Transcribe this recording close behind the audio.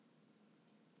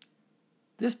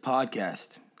This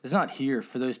podcast is not here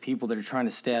for those people that are trying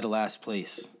to stay out of last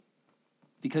place,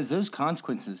 because those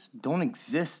consequences don't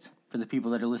exist for the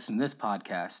people that are listening to this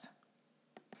podcast.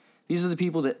 These are the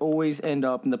people that always end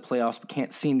up in the playoffs but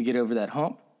can't seem to get over that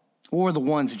hump, or the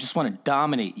ones who just want to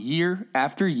dominate year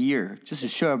after year just to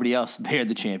show everybody else they're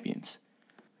the champions.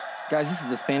 Guys, this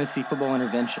is a fantasy football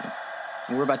intervention,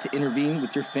 and we're about to intervene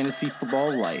with your fantasy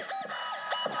football life.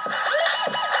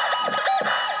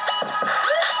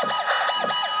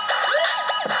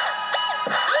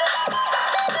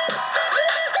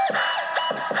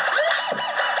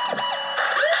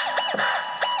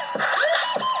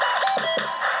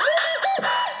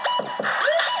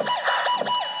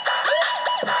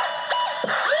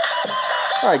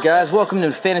 All right, guys, welcome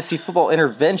to Fantasy Football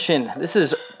Intervention. This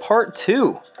is part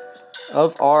 2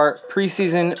 of our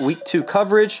preseason week 2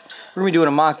 coverage. We're going to be doing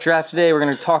a mock draft today. We're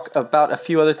going to talk about a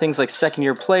few other things like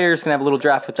second-year players. Going to have a little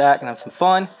draft with that. Going to have some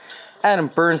fun. Adam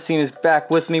Bernstein is back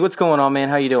with me. What's going on, man?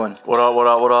 How you doing? What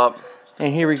up?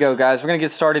 And here we go, guys. We're going to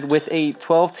get started with a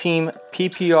 12-team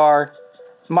PPR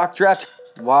mock draft.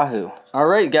 Wahoo. All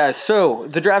right, guys. So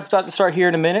the draft's about to start here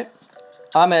in a minute.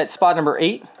 I'm at spot number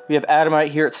 8. We have Adam right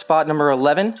here at spot number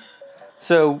 11.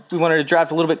 So we wanted to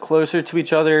draft a little bit closer to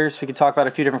each other so we could talk about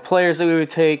a few different players that we would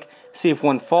take, see if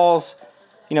one falls.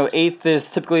 You know, 8th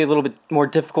is typically a little bit more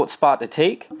difficult spot to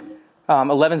take.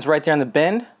 11's right there on the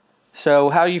bend. So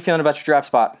how are you feeling about your draft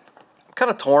spot? I'm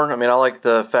kind of torn. I mean, I like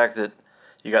the fact that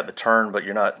you got the turn, but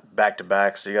you're not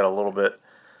back-to-back, so you got a little bit.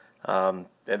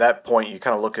 At that point, you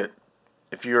kind of look at,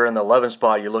 if you're in the 11th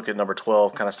spot, you look at number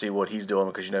 12, kind of see what he's doing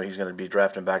because you know he's going to be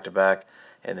drafting back-to-back.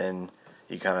 And then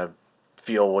you kind of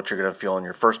feel what you're going to feel in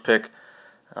your first pick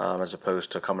as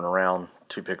opposed to coming around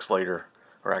 2 picks later,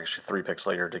 or actually 3 picks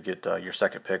later to get your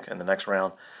second pick in the next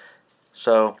round.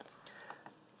 So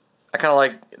I kind of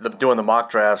like doing the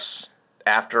mock drafts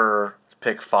after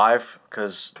pick 5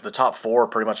 because the top 4 are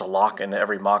pretty much a lock in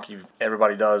every mock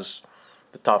everybody does.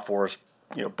 The top 4 is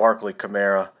Barkley,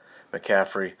 Kamara,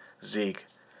 McCaffrey, Zeke.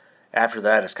 After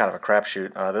that, it's kind of a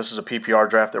crapshoot. This is a PPR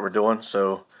draft that we're doing,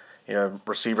 so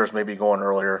receivers may be going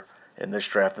earlier in this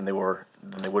draft than they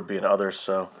would be in others.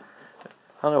 So I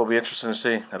don't know. It'll be interesting to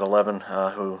see at 11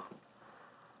 at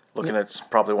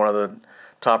probably one of the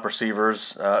top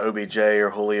receivers, OBJ or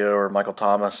Julio or Michael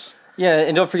Thomas. Yeah,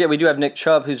 and don't forget we do have Nick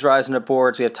Chubb who's rising up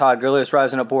boards. We have Todd Gurley who's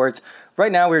rising up boards.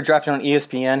 Right now we're drafting on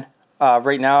ESPN.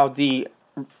 Right now the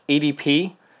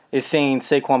ADP is saying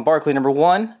Saquon Barkley number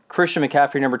 1, Christian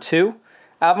McCaffrey number 2,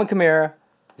 Alvin Kamara,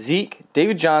 Zeke,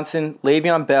 David Johnson,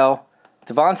 Le'Veon Bell,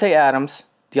 Devontae Adams,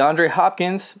 DeAndre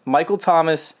Hopkins, Michael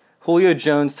Thomas, Julio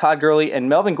Jones, Todd Gurley, and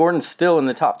Melvin Gordon still in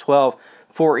the top 12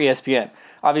 for ESPN.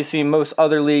 Obviously, in most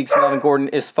other leagues, Melvin Gordon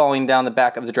is falling down the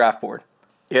back of the draft board.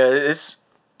 Yeah, it's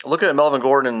looking at Melvin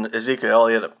Gordon and Ezekiel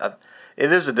Elliott.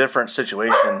 It is a different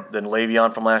situation than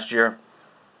Le'Veon from last year.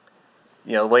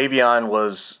 Le'Veon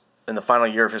was in the final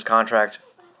year of his contract.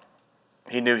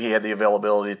 He knew he had the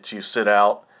availability to sit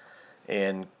out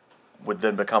and would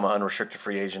then become an unrestricted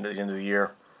free agent at the end of the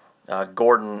year.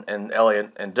 Gordon and Elliott,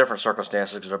 in different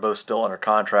circumstances, because they're both still under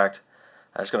contract,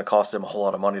 it's going to cost them a whole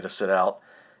lot of money to sit out.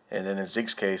 And then in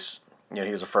Zeke's case, he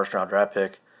was a first-round draft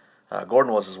pick.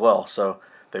 Gordon was as well. So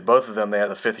they had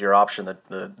the fifth-year option.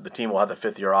 The team will have the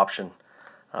fifth-year option.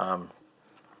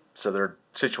 So their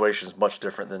situation is much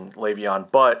different than Le'Veon.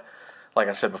 But like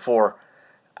I said before,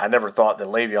 I never thought that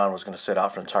Le'Veon was going to sit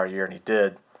out for an entire year, and he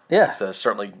did. Yeah. So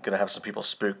certainly going to have some people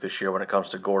spooked this year when it comes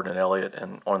to Gordon and Elliott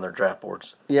and on their draft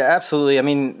boards. Yeah, absolutely. I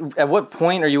mean, at what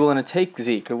point are you willing to take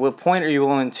Zeke? At what point are you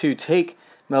willing to take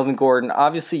Melvin Gordon?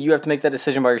 Obviously, you have to make that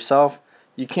decision by yourself.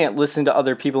 You can't listen to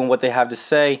other people and what they have to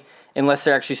say unless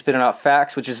they're actually spitting out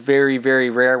facts, which is very, very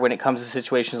rare when it comes to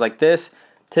situations like this.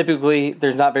 Typically,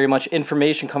 there's not very much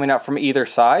information coming out from either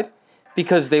side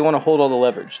because they want to hold all the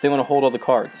leverage. They want to hold all the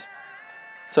cards.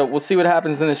 So we'll see what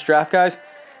happens in this draft, guys.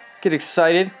 Get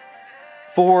excited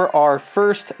for our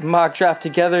first mock draft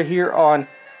together here on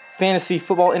Fantasy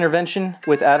Football Intervention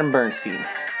with Adam Bernstein.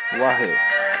 Wahoo.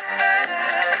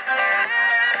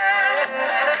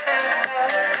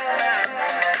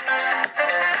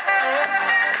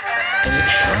 And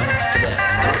it's time for that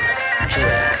mock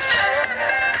draft.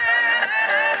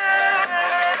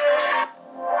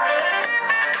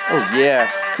 Oh yeah,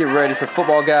 get ready for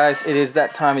football, guys. It is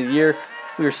that time of the year.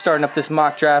 We are starting up this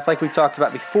mock draft like we talked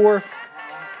about before.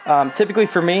 Typically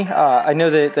for me, I know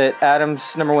that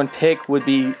Adam's number 1 pick would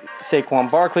be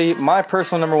Saquon Barkley. My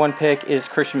personal number 1 pick is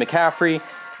Christian McCaffrey.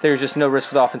 There's just no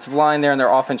risk with offensive line there, and their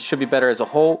offense should be better as a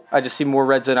whole. I just see more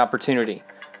red zone opportunity.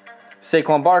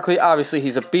 Saquon Barkley, obviously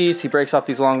he's a beast. He breaks off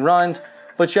these long runs.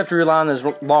 but you have to rely on those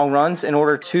long runs in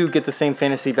order to get the same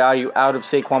fantasy value out of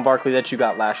Saquon Barkley that you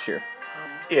got last year.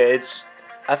 Yeah,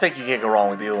 I think you can't go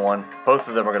wrong with either one. Both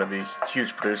of them are going to be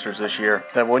huge producers this year.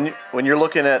 Now, when you're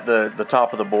looking at the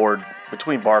top of the board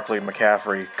between Barkley,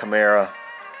 McCaffrey, Kamara,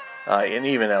 and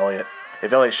even Elliott,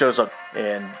 if Elliott shows up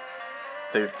and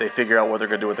they figure out what they're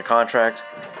going to do with the contract,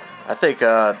 I think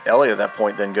Elliott at that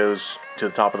point then goes to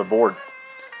the top of the board.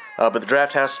 But the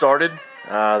draft has started.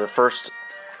 The first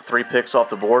 3 picks off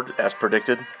the board, as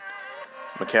predicted,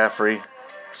 McCaffrey,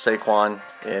 Saquon,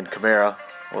 and Kamara.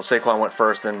 Well, Saquon went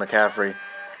first, then McCaffrey,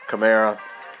 Kamara.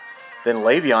 Then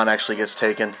Le'Veon actually gets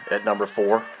taken at number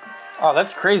 4. Oh,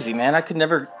 that's crazy, man. I could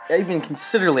never even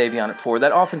consider Le'Veon at 4.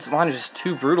 That offensive line is just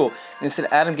too brutal. And it's an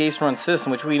Adam Gase-run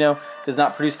system, which we know does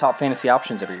not produce top fantasy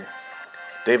options every year.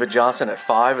 David Johnson at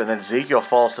 5, and then Ezekiel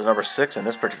falls to number 6 in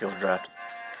this particular draft.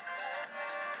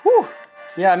 Whew.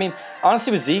 Yeah, I mean,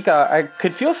 honestly, with Zeke, I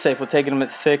could feel safe with taking him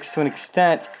at 6 to an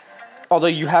extent. Although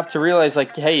you have to realize,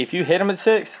 like, hey, if you hit him at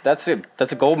 6, that's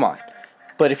a gold mine.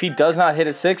 But if he does not hit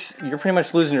at 6, you're pretty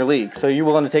much losing your league. So you're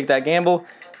willing to take that gamble?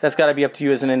 That's got to be up to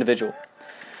you as an individual.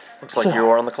 Looks like you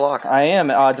are on the clock. I am.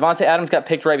 Devontae Adams got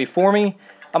picked right before me.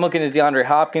 I'm looking at DeAndre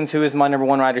Hopkins, who is my number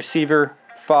 1 wide receiver,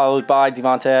 followed by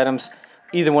Devontae Adams.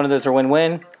 Either one of those are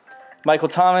win-win. Michael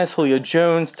Thomas, Julio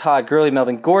Jones, Todd Gurley,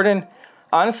 Melvin Gordon.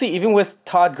 Honestly, even with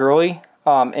Todd Gurley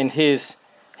and his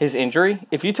injury,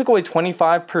 if you took away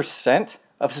 25%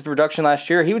 of his production last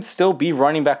year, he would still be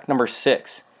running back number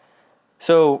 6.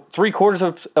 So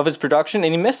 3/4 of his production,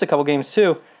 and he missed a couple games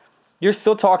too, you're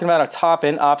still talking about a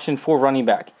top-end option for running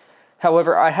back.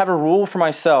 However, I have a rule for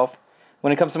myself.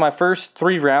 When it comes to my first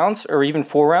 3 rounds, or even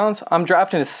 4 rounds, I'm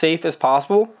drafting as safe as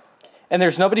possible. And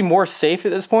there's nobody more safe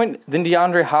at this point than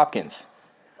DeAndre Hopkins.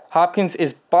 Hopkins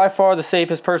is by far the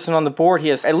safest person on the board. He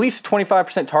has at least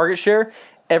 25% target share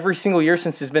every single year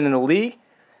since he's been in the league.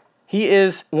 He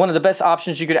is one of the best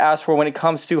options you could ask for when it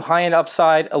comes to high-end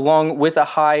upside, along with a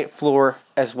high floor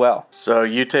as well. So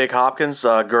you take Hopkins.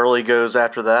 Gurley goes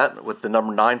after that with the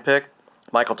number 9 pick.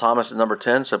 Michael Thomas at number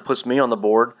 10, so it puts me on the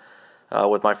board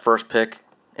with my first pick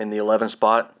in the 11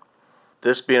 spot.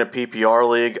 This being a PPR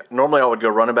league, normally I would go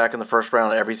running back in the first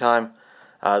round every time.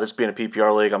 This being a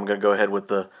PPR league, I'm going to go ahead with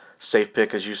the safe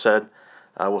pick, as you said,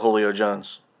 with Julio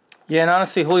Jones. Yeah, and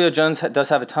honestly, Julio Jones does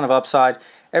have a ton of upside.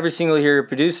 Every single year he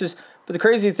produces. But the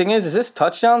crazy thing is his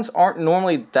touchdowns aren't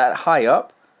normally that high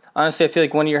up. Honestly, I feel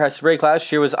like one year has to break.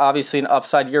 Last year was obviously an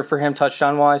upside year for him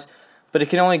touchdown-wise. But it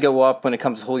can only go up when it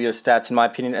comes to Julio's stats, in my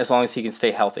opinion, as long as he can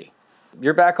stay healthy.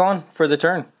 You're back on for the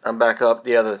turn. I'm back up.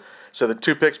 Yeah, so the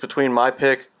 2 picks between my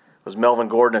pick was Melvin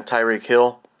Gordon and Tyreek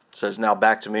Hill. So it's now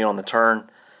back to me on the turn.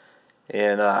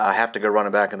 And I have to go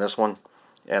running back in this one.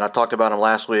 And I talked about him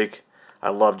last week. I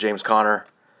love James Conner.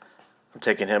 I'm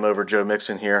taking him over Joe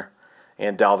Mixon here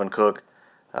and Dalvin Cook.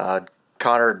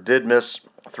 Conner did miss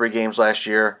 3 games last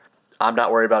year. I'm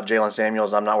not worried about Jalen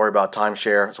Samuels. I'm not worried about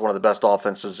timeshare. It's one of the best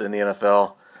offenses in the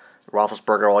NFL.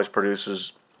 Roethlisberger always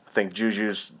produces. I think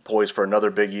Juju's poised for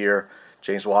another big year.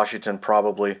 James Washington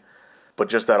probably. But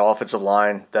just that offensive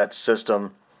line, that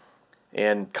system,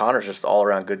 and Conner's just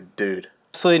all-around good dude.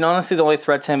 So, honestly, the only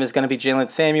threat to him is going to be Jalen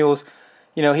Samuels.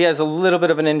 He has a little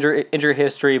bit of an injury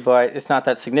history, but it's not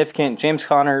that significant. James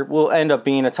Conner will end up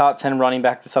being a top 10 running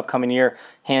back this upcoming year,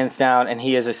 hands down, and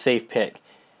he is a safe pick.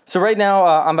 So right now,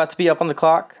 I'm about to be up on the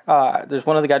clock. There's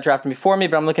one other guy drafted before me,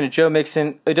 but I'm looking at Joe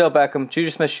Mixon, Odell Beckham, Juju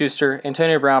Smith-Schuster,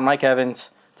 Antonio Brown, Mike Evans,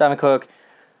 Dalvin Cook,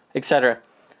 etc.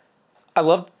 I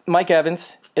love Mike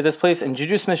Evans at this place, and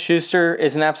Juju Smith-Schuster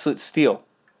is an absolute steal.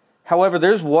 However,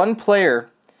 there's one player,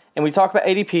 and we talk about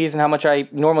ADPs and how much I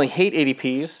normally hate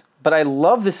ADPs, but I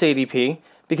love this ADP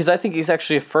because I think he's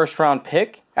actually a first-round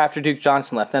pick after Duke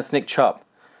Johnson left. That's Nick Chubb.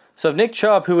 So if Nick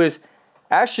Chubb, who is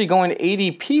actually going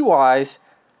ADP-wise,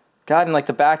 got in like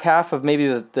the back half of maybe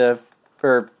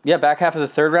back half of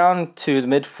the 3rd round to the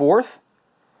mid-4th,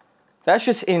 that's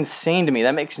just insane to me.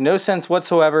 That makes no sense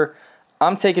whatsoever.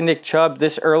 I'm taking Nick Chubb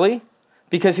this early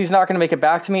because he's not going to make it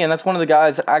back to me, and that's one of the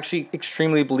guys that I actually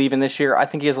extremely believe in this year. I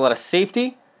think he has a lot of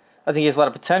safety. I think he has a lot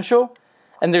of potential.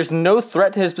 And there's no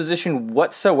threat to his position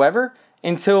whatsoever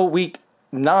until week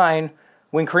 9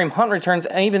 when Kareem Hunt returns.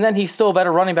 And even then, he's still a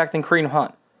better running back than Kareem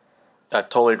Hunt. I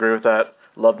totally agree with that.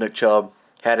 Love Nick Chubb.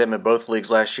 Had him in both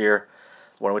leagues last year.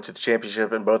 When I went to the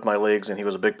championship in both my leagues, and he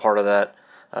was a big part of that,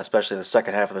 especially the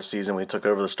second half of the season when he took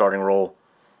over the starting role.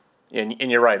 And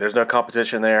you're right, there's no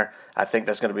competition there. I think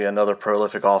that's going to be another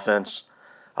prolific offense.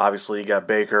 Obviously, you got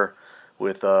Baker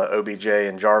with OBJ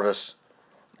and Jarvis.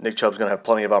 Nick Chubb's going to have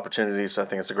plenty of opportunities. So I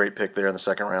think it's a great pick there in the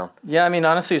 2nd round. Yeah, I mean,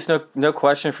 honestly, it's no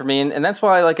question for me. And that's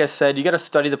why, like I said, you got to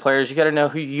study the players. You got to know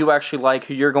who you actually like,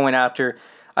 who you're going after.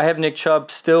 I have Nick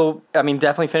Chubb still,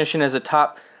 definitely finishing as a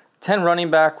top 10 running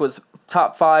back with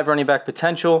top 5 running back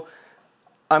potential.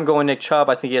 I'm going Nick Chubb.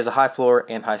 I think he has a high floor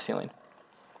and high ceiling.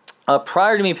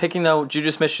 Prior to me picking, though, Juju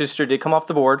Smith-Schuster did come off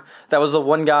the board. That was the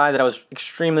one guy that I was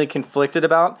extremely conflicted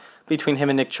about between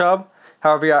him and Nick Chubb.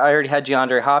 However, I already had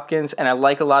DeAndre Hopkins, and I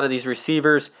like a lot of these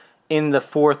receivers in the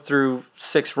 4th through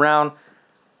 6th round.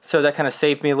 So that kind of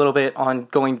saved me a little bit on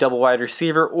going double wide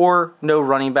receiver or no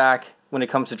running back when it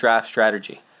comes to draft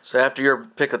strategy. So after your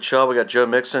pick of Chubb, we got Joe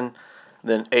Mixon,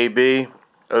 then AB,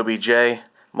 OBJ,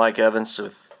 Mike Evans,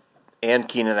 and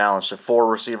Keenan Allen. So 4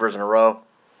 receivers in a row.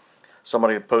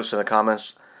 Somebody posted in the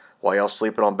comments, why y'all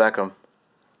sleeping on Beckham?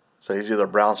 So he's either a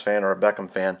Browns fan or a Beckham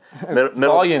fan.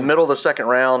 Middle of the second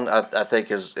round, I think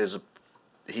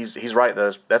he's right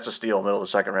though. That's a steal, middle of the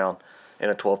second round in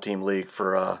a 12-team league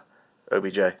for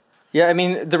OBJ. Yeah,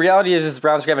 the reality is the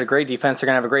Browns are going to have a great defense. They're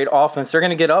going to have a great offense. They're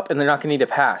going to get up, and they're not going to need to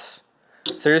pass.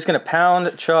 So they're just going to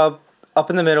pound Chubb up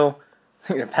in the middle.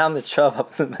 They're going to pound the Chubb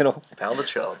up in the middle. Pound the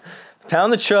Chubb.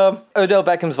 Pound the Chubb. Odell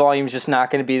Beckham's volume is just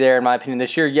not going to be there, in my opinion,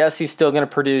 this year. Yes, he's still going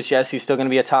to produce. Yes, he's still going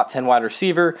to be a top 10 wide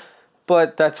receiver.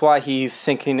 But that's why he's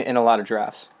sinking in a lot of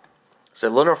drafts. So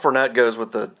Leonard Fournette goes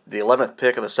with the 11th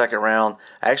pick of the second round.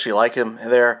 I actually like him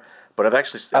there, but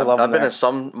I've been in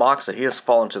some mocks that he has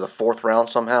fallen to the 4th round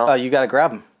somehow. Oh, you got to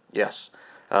grab him. Yes.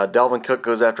 Delvin Cook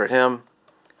goes after him.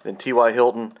 Then T.Y.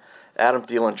 Hilton, Adam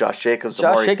Thielen, Josh Jacobs.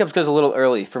 Josh Jacobs goes a little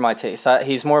early for my taste.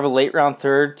 He's more of a late round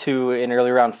 3rd to an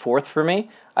early round 4th for me.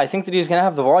 I think that he's going to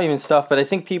have the volume and stuff, but I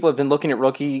think people have been looking at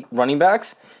rookie running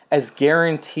backs as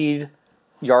guaranteed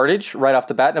yardage right off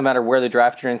the bat, no matter where they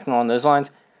draft or anything along those lines.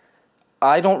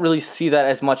 I don't really see that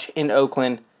as much in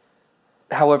Oakland.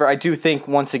 However, I do think,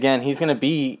 once again, he's going to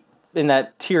be in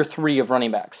that tier 3 of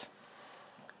running backs.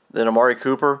 Then Amari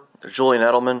Cooper, Julian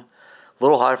Edelman. A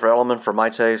little high for Edelman for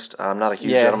my taste. I'm not a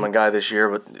huge Edelman guy this year,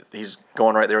 but he's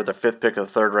going right there at the 5th pick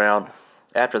of the 3rd round.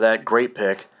 After that, great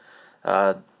pick.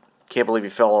 Can't believe he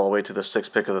fell all the way to the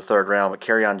 6th pick of the 3rd round, but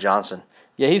Kerryon Johnson.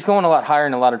 Yeah, he's going a lot higher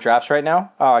in a lot of drafts right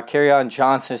now. Kerryon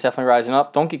Johnson is definitely rising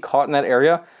up. Don't get caught in that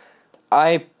area.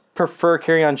 I prefer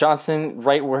Kerryon Johnson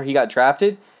right where he got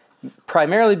drafted,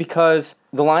 primarily because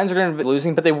the Lions are going to be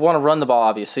losing, but they want to run the ball,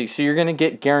 obviously. So you're going to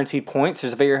get guaranteed points.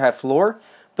 There's a very high floor,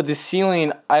 but the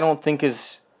ceiling I don't think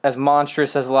is as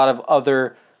monstrous as a lot of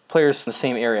other players from the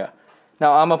same area.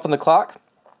 Now, I'm up on the clock.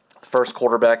 First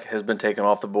quarterback has been taken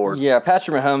off the board. Yeah,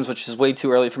 Patrick Mahomes, which is way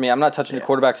too early for me. I'm not touching the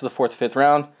quarterbacks of the 4th, 5th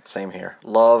round. Same here.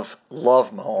 Love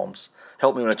Mahomes.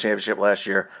 Helped me win a championship last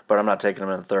year, but I'm not taking him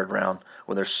in the 3rd round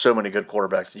when there's so many good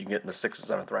quarterbacks that you can get in the 6th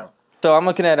and 7th round. So I'm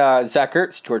looking at Zach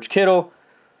Ertz, George Kittle,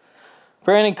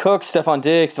 Brandon Cooks, Stephon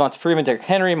Diggs, Devonta Freeman, Derrick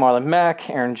Henry, Marlon Mack,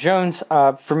 Aaron Jones.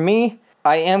 For me,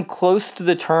 I am close to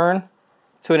the turn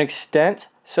to an extent,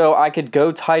 so I could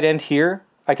go tight end here.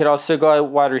 I could also go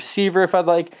wide receiver if I'd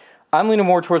like. I'm leaning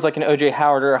more towards like an O.J.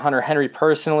 Howard or a Hunter Henry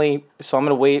personally, so I'm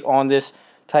going to wait on this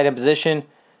tight end position.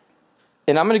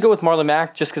 And I'm going to go with Marlon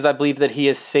Mack just because I believe that he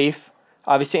is safe.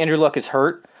 Obviously, Andrew Luck is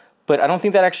hurt, but I don't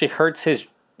think that actually hurts his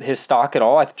stock at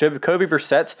all. I think Jacoby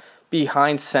Brissett's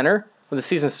behind center when the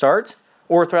season starts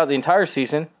or throughout the entire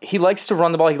season. He likes to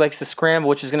run the ball. He likes to scramble,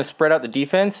 which is going to spread out the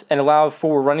defense and allow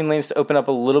for running lanes to open up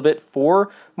a little bit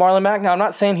for Marlon Mack. Now, I'm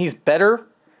not saying he's better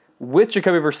with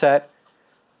Jacoby Brissett,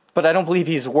 but I don't believe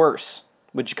he's worse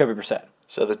with Jacoby Brissett.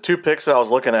 So the 2 picks I was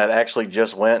looking at actually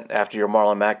just went after your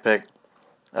Marlon Mack pick.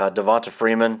 Devonta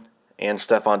Freeman and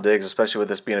Stephon Diggs, especially with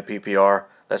this being a PPR.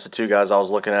 That's the 2 guys I was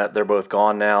looking at. They're both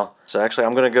gone now. So actually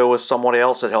I'm going to go with somebody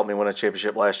else that helped me win a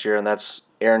championship last year, and that's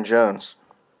Aaron Jones.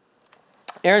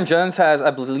 Aaron Jones has,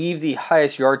 I believe, the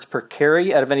highest yards per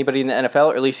carry out of anybody in the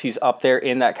NFL, or at least he's up there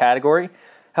in that category.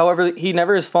 However, he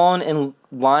never has fallen in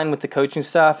line with the coaching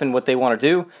staff and what they want to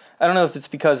do. I don't know if it's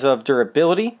because of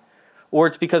durability or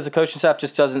it's because the coaching staff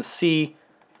just doesn't see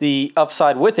the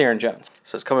upside with Aaron Jones.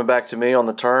 So it's coming back to me on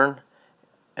the turn,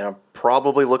 and I'm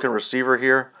probably looking receiver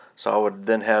here. So I would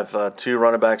then have 2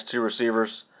 running backs, 2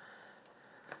 receivers.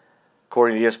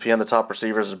 According to ESPN, the top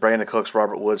receivers is Brandon Cooks,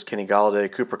 Robert Woods, Kenny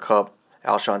Golladay, Cooper Kupp,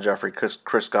 Alshon Jeffrey,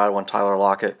 Chris Godwin, Tyler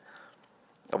Lockett.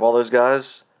 Of all those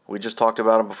guys, we just talked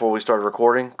about him before we started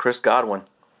recording, Chris Godwin.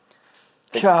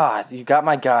 God, you got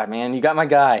my guy, man. You got my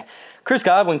guy. Chris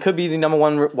Godwin could be the number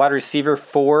 1 wide receiver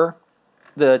for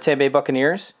the Tampa Bay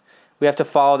Buccaneers. We have to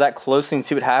follow that closely and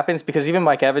see what happens because even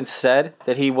Mike Evans said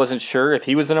that he wasn't sure if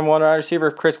he was the number 1 wide receiver,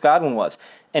 if Chris Godwin was.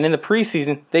 And in the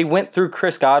preseason, they went through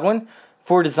Chris Godwin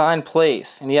for design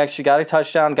plays. And he actually got a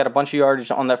touchdown, got a bunch of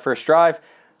yardage on that first drive.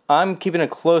 I'm keeping a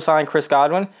close eye on Chris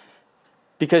Godwin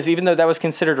because even though that was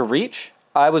considered a reach,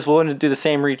 I was willing to do the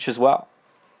same reach as well.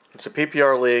 It's a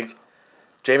PPR league.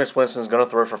 Jameis Winston's going to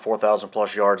throw for 4,000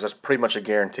 plus yards. That's pretty much a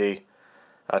guarantee.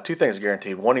 Two things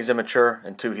guaranteed. One, he's immature,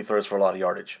 and two, he throws for a lot of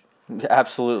yardage.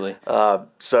 Absolutely.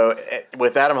 So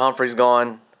with Adam Humphries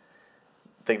gone,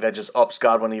 I think that just ups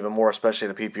Godwin even more, especially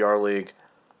in a PPR league.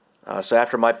 So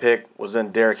after my pick was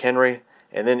then Derrick Henry.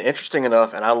 And then interesting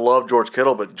enough, and I love George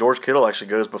Kittle, but George Kittle actually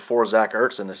goes before Zach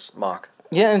Ertz in this mock.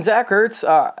 Yeah, and Zach Ertz,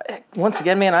 once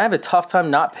again, man, I have a tough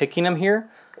time not picking him here.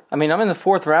 I mean, I'm in the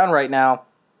 4th round right now,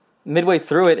 midway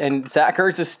through it, and Zach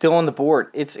Ertz is still on the board.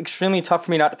 It's extremely tough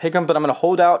for me not to pick him, but I'm going to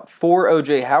hold out for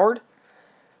O.J. Howard.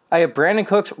 I have Brandon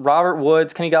Cooks, Robert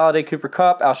Woods, Kenny Galladay, Cooper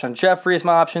Kupp, Alshon Jeffrey as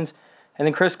my options, and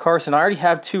then Chris Carson. I already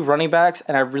have 2 running backs,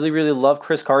 and I really, really love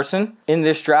Chris Carson. In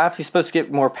this draft, he's supposed to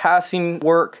get more passing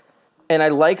work, and I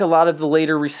like a lot of the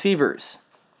later receivers.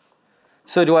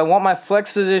 So do I want my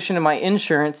flex position and my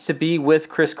insurance to be with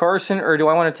Chris Carson, or do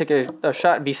I want to take a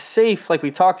shot and be safe like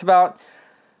we talked about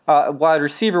wide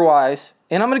receiver-wise?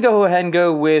 And I'm going to go ahead and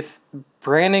go with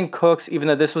Brandon Cooks, even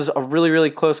though this was a really,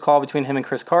 really close call between him and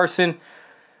Chris Carson.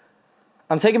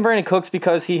 I'm taking Brandon Cooks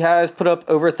because he has put up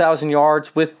over 1,000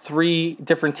 yards with 3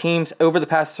 different teams over the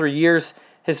past 3 years.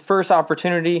 His first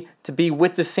opportunity to be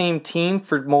with the same team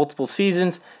for multiple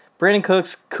seasons. Brandon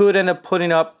Cooks could end up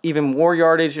putting up even more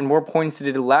yardage and more points than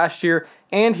he did last year,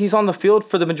 and he's on the field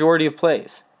for the majority of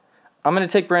plays. I'm going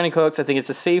to take Brandon Cooks. I think it's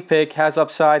a safe pick, has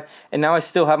upside, and now I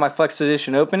still have my flex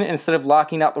position open instead of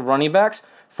locking out the running backs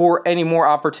for any more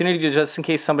opportunity just in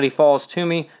case somebody falls to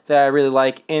me that I really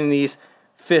like in these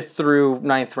 5th through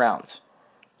 9th rounds.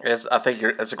 Yes, I think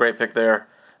that's a great pick there.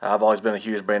 I've always been a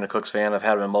huge Brandon Cooks fan. I've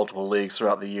had him in multiple leagues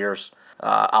throughout the years.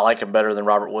 I like him better than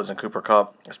Robert Woods and Cooper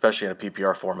Kupp, especially in a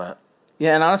PPR format.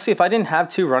 Yeah, and honestly, if I didn't have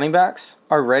 2 running backs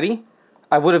already,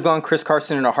 I would have gone Chris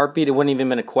Carson in a heartbeat. It wouldn't even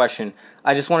been a question.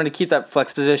 I just wanted to keep that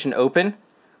flex position open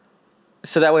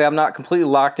so that way I'm not completely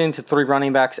locked into 3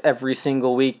 running backs every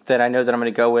single week that I know that I'm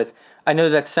going to go with. I know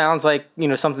that sounds like,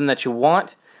 something that you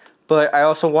want, but I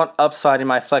also want upside in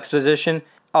my flex position.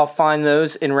 I'll find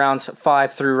those in rounds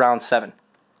 5 through round 7.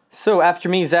 So after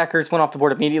me, Zach Ertz went off the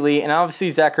board immediately, and obviously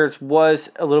Zach Ertz was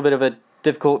a little bit of a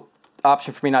difficult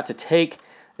option for me not to take,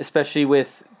 especially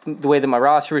with the way that my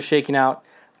roster was shaking out.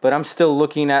 But I'm still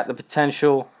looking at the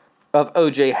potential of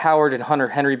O.J. Howard and Hunter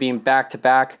Henry being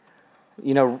back-to-back,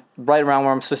 right around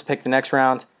where I'm supposed to pick the next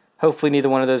round. Hopefully neither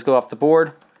one of those go off the board.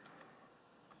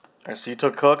 All right, so you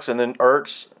took Cooks and then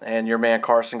Ertz, and your man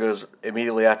Carson goes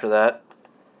immediately after that.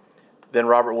 Then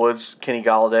Robert Woods, Kenny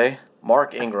Galladay,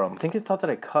 Mark Ingram. I think it thought that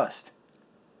I cussed.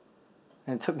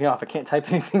 And it took me off. I can't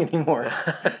type anything anymore.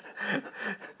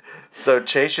 So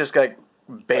Chase just got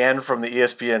banned from the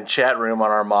ESPN chat room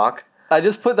on our mock. I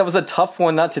just put that was a tough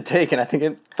one not to take, and I think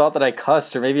it thought that I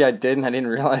cussed, or maybe I did and I didn't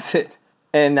realize it.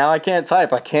 And now I can't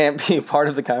type. I can't be part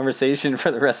of the conversation for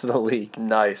the rest of the league.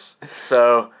 Nice.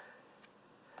 So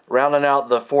rounding out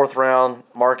the 4th round,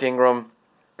 Mark Ingram,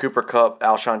 Cooper Kupp,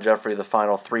 Alshon Jeffrey, the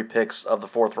final 3 picks of the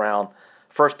 4th round.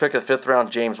 First pick of the 5th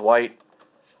round, James White.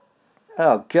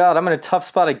 Oh, God, I'm in a tough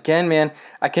spot again, man.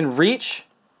 I can reach.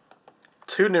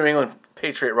 2 New England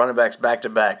Patriot running backs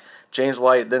back-to-back. James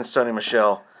White, then Sony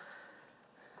Michel.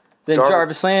 Then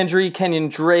Jarvis Landry, Kenyon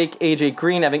Drake, A.J.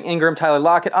 Green, Evan Ingram, Tyler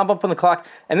Lockett. I'm up on the clock.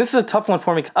 And this is a tough one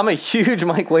for me. I'm a huge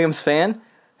Mike Williams fan.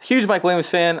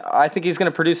 I think he's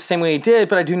going to produce the same way he did,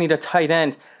 but I do need a tight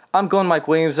end. I'm going Mike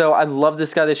Williams, though. I love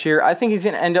this guy this year. I think he's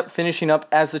going to end up finishing up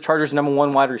as the Chargers' number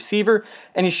 1 wide receiver,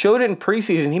 and he showed it in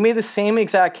preseason. He made the same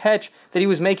exact catch that he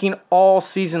was making all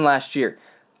season last year.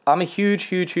 I'm a huge,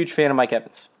 huge, huge fan of Mike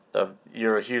Evans.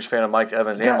 You're a huge fan of Mike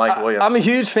Evans and Mike Williams. I'm a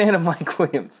huge fan of Mike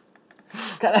Williams.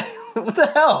 God, what the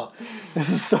hell? This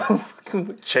is so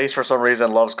Chase, for some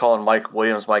reason, loves calling Mike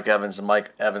Williams Mike Evans and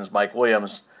Mike Evans Mike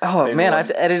Williams. Oh, man, I have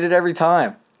to edit it every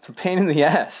time. It's a pain in the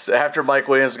ass. After Mike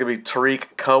Williams, it's going to be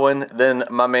Tariq Cohen. Then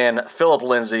my man Phillip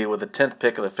Lindsay with the 10th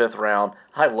pick of the 5th round.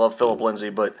 I love Phillip Lindsay,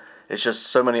 but it's just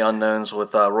so many unknowns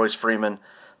with Royce Freeman.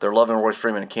 They're loving Royce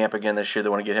Freeman in camp again this year. They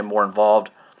want to get him more involved.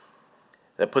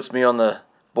 That puts me on the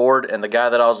board, and the guy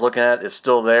that I was looking at is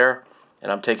still there,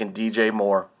 and I'm taking DJ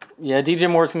Moore. Yeah, DJ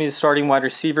Moore is going to be the starting wide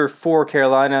receiver for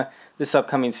Carolina this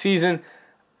upcoming season.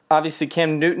 Obviously,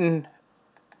 Cam Newton,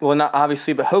 well, not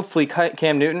obviously, but hopefully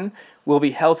Cam Newton will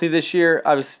be healthy this year.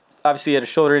 Obviously, he had a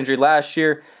shoulder injury last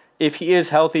year. If he is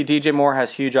healthy, DJ Moore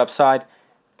has huge upside.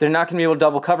 They're not going to be able to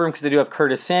double cover him because they do have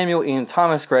Curtis Samuel, Ian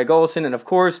Thomas, Greg Olsen, and, of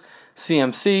course,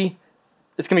 CMC.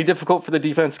 It's going to be difficult for the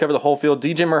defense to cover the whole field.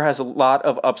 DJ Moore has a lot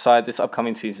of upside this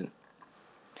upcoming season.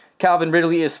 Calvin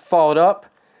Ridley is followed up,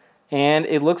 and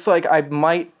it looks like I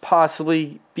might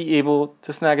possibly be able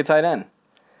to snag a tight end.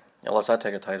 Unless I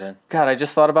take a tight end. God, I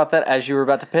just thought about that as you were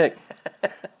about to pick.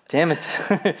 Damn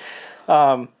it.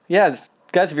 Yeah,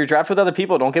 guys, if you're drafted with other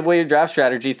people, don't give away your draft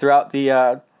strategy throughout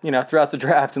the throughout the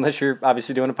draft unless you're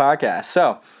obviously doing a podcast.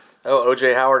 So. Oh,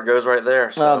 O.J. Howard goes right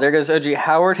there. So. Oh, there goes O.J.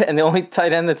 Howard, and the only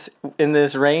tight end that's in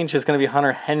this range is going to be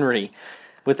Hunter Henry,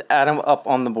 with Adam up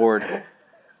on the board.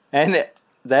 And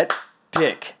that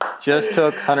dick just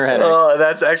took Hunter Henry. Oh,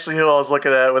 that's actually who I was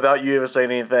looking at without you even saying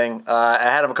anything. I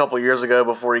had him a couple years ago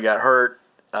before he got hurt.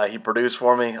 He produced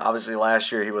for me. Obviously,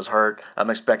 last year he was hurt. I'm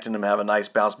expecting him to have a nice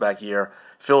bounce back year.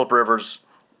 Phillip Rivers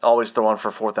always throwing for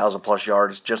 4,000 plus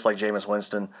yards, just like Jameis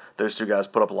Winston. Those two guys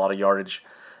put up a lot of yardage.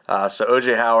 So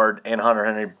O.J. Howard and Hunter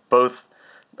Henry, both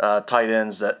tight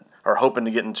ends that are hoping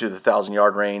to get into the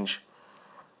 1,000-yard range.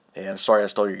 And sorry I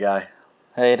stole your guy.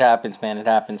 Hey, it happens, man. It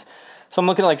happens. So I'm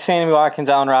looking at like Sammy Watkins,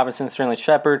 Allen Robinson, Sterling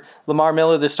Shepard, Lamar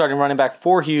Miller, the starting running back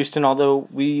for Houston, although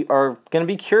we are going to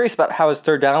be curious about how his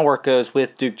third down work goes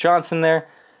with Duke Johnson there.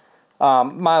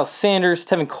 Miles Sanders,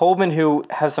 Tevin Coleman, who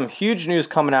has some huge news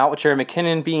coming out, with Jerry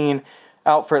McKinnon being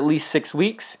out for at least 6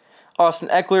 weeks. Austin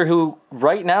Eckler, who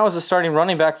right now is the starting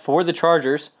running back for the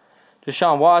Chargers.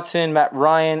 Deshaun Watson, Matt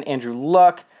Ryan, Andrew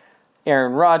Luck,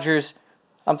 Aaron Rodgers.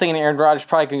 I'm thinking Aaron Rodgers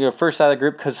probably going to go first out of the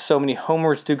group because so many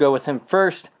homers do go with him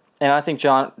first. And I think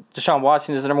Deshaun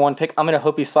Watson is the number one pick. I'm going to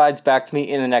hope he slides back to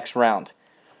me in the next round.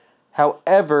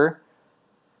 However,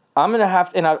 I'm going to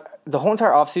have to, the whole entire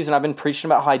offseason I've been preaching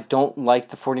about how I don't like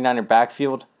the 49er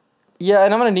backfield. Yeah,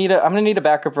 and I'm gonna need a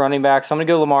backup running back, so I'm gonna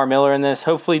go Lamar Miller in this.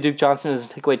 Hopefully Duke Johnson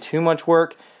doesn't take away too much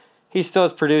work. He still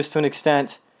has produced to an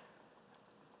extent.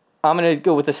 I'm gonna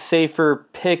go with a safer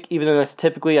pick, even though that's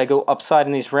typically I go upside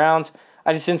in these rounds.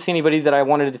 I just didn't see anybody that I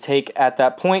wanted to take at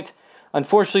that point.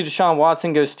 Unfortunately, Deshaun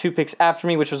Watson goes 2 picks after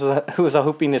me, which was who was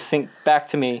hoping to sink back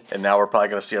to me. And now we're probably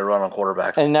going to see a run on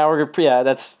quarterbacks. And now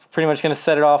that's pretty much going to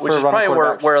set it off which for a run on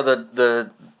quarterbacks. Which is probably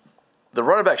where the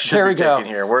running back should be taken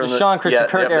here. We're Deshaun, Christian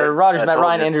Kirk, Aaron Rodgers, Matt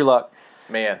Ryan, Andrew Luck.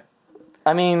 Man.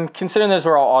 I mean, considering those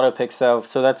were all auto picks, though,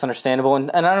 so that's understandable.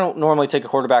 And I don't normally take a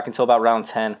quarterback until about round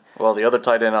 10. Well, the other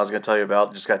tight end I was going to tell you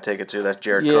about, just got taken too. That's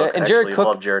Jared Cook. And Jared Cook,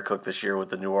 love Jared Cook this year with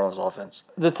the New Orleans offense.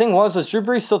 The thing was Drew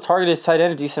Brees still targeted his tight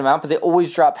end a decent amount, but they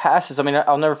always drop passes. I mean,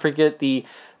 I'll never forget the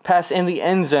pass in the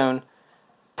end zone.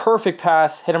 Perfect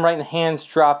pass, hit him right in the hands,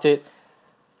 dropped it.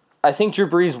 I think Drew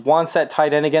Brees wants that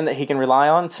tight end again that he can rely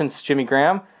on since Jimmy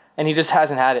Graham, and he just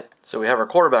hasn't had it. So we have our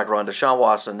quarterback run, Deshaun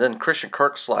Watson, then Christian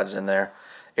Kirk slides in there.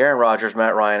 Aaron Rodgers,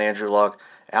 Matt Ryan, Andrew Luck,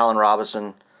 Allen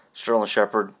Robinson, Sterling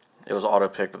Shepard. It was auto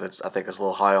pick, but I think it's a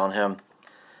little high on him.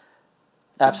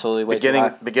 Absolutely.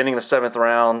 Beginning the 7th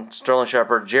round, Sterling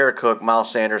Shepard, Jared Cook,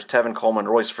 Miles Sanders, Tevin Coleman,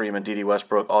 Royce Freeman, D.D.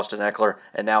 Westbrook, Austin Eckler,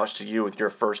 and now it's to you with your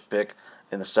first pick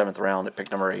in the 7th round at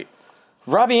pick number 8.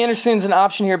 Robbie Anderson's an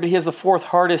option here, but he has the 4th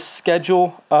hardest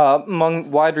schedule among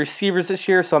wide receivers this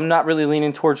year, so I'm not really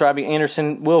leaning towards Robbie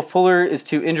Anderson. Will Fuller is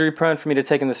too injury prone for me to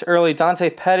take him this early. Dante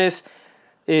Pettis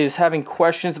is having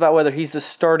questions about whether he's the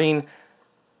starting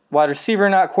wide receiver or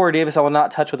not. Corey Davis I will not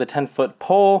touch with a 10-foot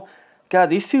pole. God,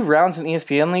 these 2 rounds in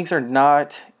ESPN leagues are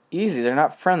not easy. They're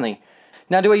not friendly.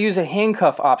 Now, do I use a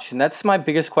handcuff option? That's my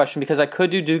biggest question because I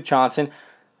could do Duke Johnson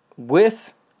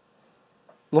with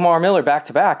Lamar Miller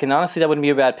back-to-back, and honestly, that wouldn't be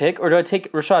a bad pick. Or do I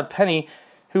take Rashad Penny,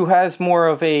 who has more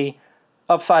of a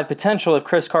upside potential if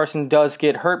Chris Carson does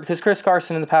get hurt? Because Chris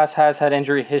Carson in the past has had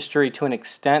injury history to an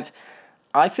extent.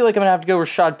 I feel like I'm going to have to go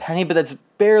Rashad Penny, but that's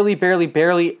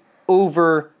barely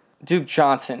over Duke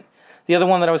Johnson. The other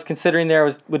one that I was considering there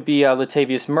would be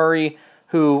Latavius Murray,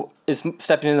 who is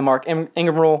stepping into the Mark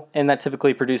Ingram role, and that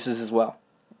typically produces as well.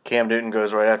 Cam Newton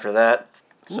goes right after that.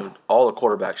 So all the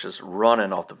quarterbacks just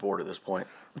running off the board at this point.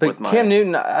 But Cam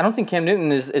Newton, I don't think Cam Newton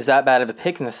is that bad of a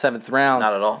pick in the 7th round.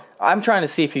 Not at all. I'm trying to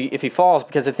see if he falls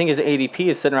because I think his ADP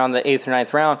is sitting around the 8th or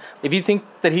 9th round. If you think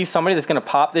that he's somebody that's going to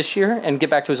pop this year and get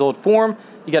back to his old form,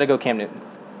 you got to go Cam Newton.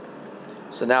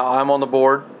 So now I'm on the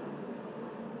board.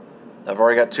 I've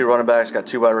already got 2 running backs, got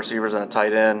 2 wide receivers, and a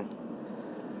tight end.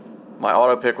 My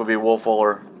auto pick would be Will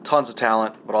Fuller. Tons of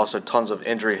talent, but also tons of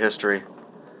injury history.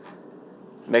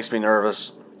 Makes me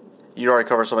nervous. You already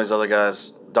covered some of these other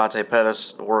guys. Dante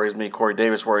Pettis worries me. Corey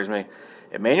Davis worries me.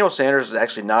 Emmanuel Sanders is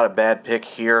actually not a bad pick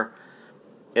here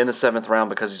in the 7th round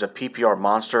because he's a PPR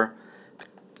monster.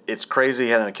 It's crazy. He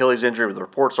had an Achilles injury, but the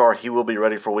reports are he will be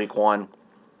ready for week 1.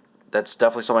 That's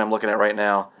definitely something I'm looking at right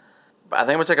now. But I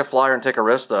think I'm going to take a flyer and take a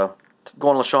risk, though.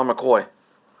 Going to LaShawn McCoy.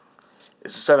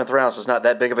 It's the 7th round, so it's not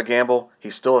that big of a gamble.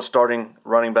 He's still a starting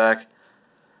running back.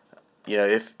 You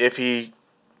know, if he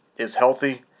is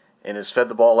healthy and is fed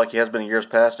the ball like he has been in years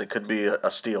past, it could be a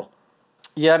steal.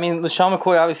 Yeah, I mean, LaShawn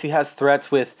McCoy obviously has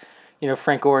threats with,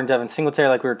 Frank Gore and Devin Singletary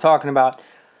like we were talking about.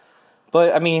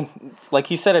 But, I mean, like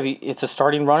he said, it's a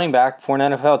starting running back for an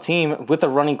NFL team with a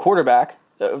running quarterback.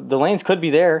 The lanes could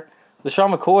be there.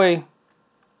 LaShawn McCoy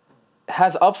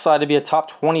has upside to be a top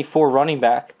 24 running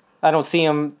back. I don't see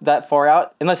him that far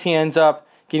out unless he ends up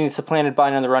getting supplanted by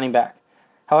another running back.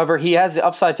 However, he has the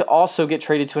upside to also get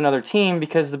traded to another team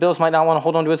because the Bills might not want to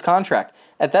hold on to his contract.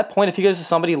 At that point, if he goes to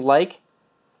somebody like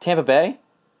Tampa Bay,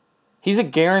 he's a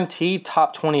guaranteed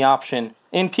top 20 option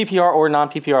in PPR or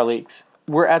non-PPR leagues.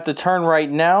 We're at the turn right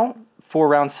now for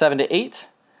round 7 to 8.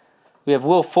 We have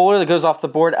Will Fuller that goes off the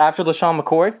board after LaShawn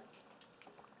McCoy.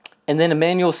 And then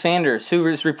Emmanuel Sanders, who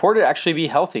is reported to actually be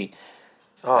healthy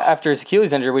after his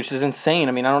Achilles injury, which is insane.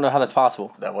 I mean, I don't know how that's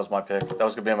possible. That was my pick. That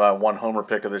was going to be my one homer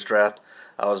pick of this draft.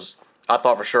 I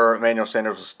thought for sure Emmanuel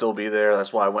Sanders would still be there.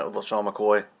 That's why I went with LaShawn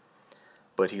McCoy.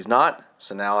 But he's not,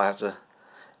 so now I have to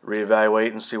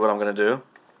reevaluate and see what I'm going to do.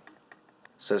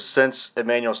 So since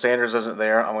Emmanuel Sanders isn't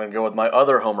there, I'm going to go with my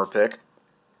other homer pick,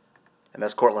 and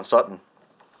that's Courtland Sutton.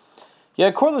 Yeah,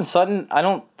 Courtland Sutton, I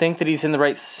don't think that he's in the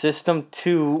right system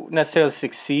to necessarily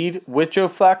succeed with Joe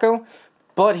Flacco,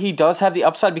 but he does have the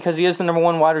upside because he is the number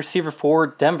one wide receiver for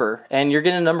Denver, and you're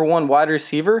getting a number one wide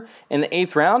receiver in the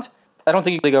 8th round. I don't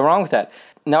think you can go wrong with that.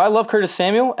 Now, I love Curtis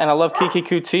Samuel, and I love Keke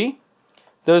Coutee.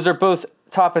 Those are both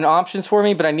top-end options for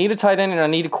me, but I need a tight end and I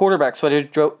need a quarterback. So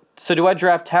do I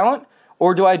draft talent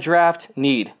or do I draft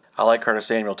need? I like Curtis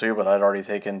Samuel too, but I'd already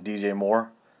taken DJ Moore.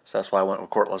 So that's why I went with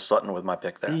Courtland Sutton with my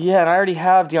pick there. Yeah, and I already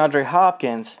have DeAndre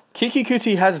Hopkins. Keke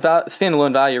Coutee has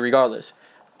standalone value regardless.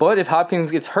 But if Hopkins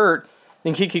gets hurt,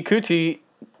 then Keke Coutee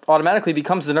automatically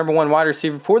becomes the number one wide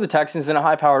receiver for the Texans in a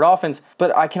high-powered offense.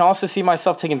 But I can also see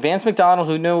myself taking Vance McDonald,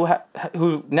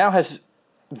 who now has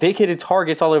vacated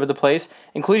targets all over the place,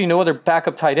 including no other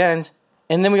backup tight ends.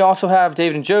 And then we also have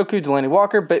David Njoku, Delaney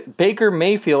Walker, but Baker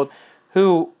Mayfield,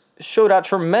 who showed out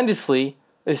tremendously,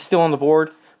 is still on the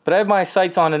board. But I have my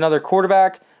sights on another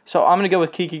quarterback, so I'm going to go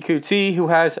with Keke Coutee, who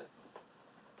has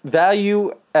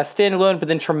value as standalone, but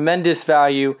then tremendous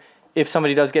value if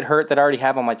somebody does get hurt that I already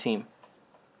have on my team.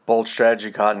 Bold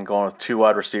strategy, Cotton, going with 2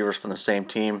 wide receivers from the same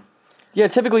team. Yeah,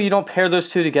 typically you don't pair those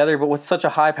two together, but with such a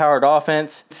high-powered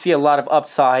offense, see a lot of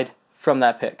upside from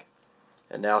that pick.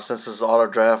 And now since this is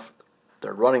auto draft,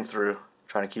 they're running through,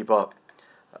 trying to keep up.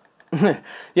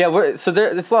 Yeah, so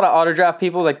there's a lot of auto draft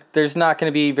people. Like, there's not going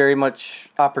to be very much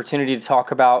opportunity to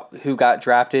talk about who got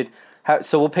drafted.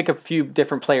 So we'll pick a few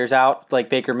different players out. Like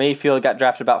Baker Mayfield got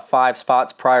drafted about 5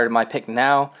 spots prior to my pick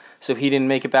now, so he didn't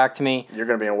make it back to me. You're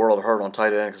going to be in a world of hurt on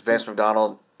tight end because Vance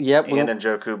McDonald and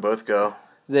Njoku both go,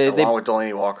 along with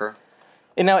Delaney Walker.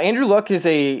 And now Andrew Luck is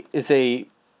a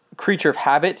creature of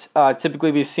habit.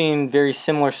 Typically, we've seen very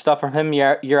similar stuff from him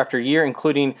year after year,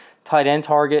 including tight end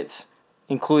targets,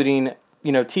 including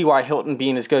T.Y. Hilton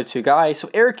being his go-to guy. So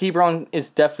Eric Ebron is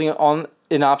definitely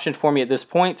an option for me at this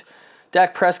point.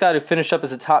 Dak Prescott, who finished up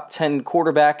as a top 10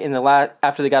 quarterback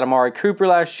after they got Amari Cooper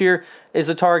last year, is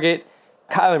a target.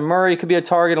 Kyler Murray could be a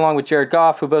target along with Jared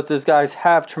Goff, who both those guys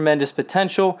have tremendous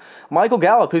potential. Michael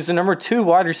Gallup, who's the number 2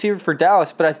 wide receiver for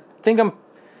Dallas, but I think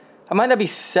I might not be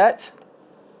set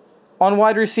on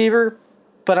wide receiver,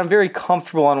 but I'm very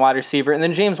comfortable on wide receiver. And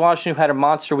then James Washington, who had a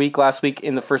monster week last week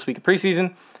in the first week of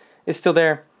preseason, is still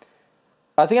there.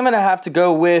 I think I'm going to have to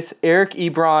go with Eric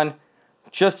Ebron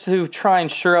just to try and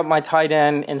shore up my tight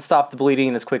end and stop the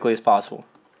bleeding as quickly as possible.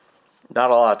 Not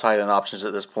a lot of tight end options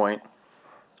at this point.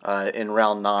 In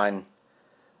round 9,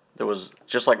 there was,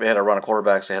 just like they had a run of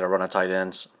quarterbacks, they had a run of tight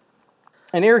ends.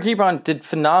 And Eric Ebron did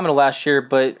phenomenal last year,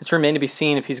 but it's remained to be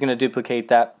seen if he's going to duplicate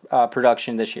that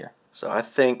production this year. So I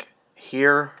think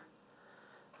here,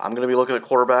 I'm going to be looking at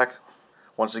quarterback.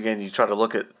 Once again, you try to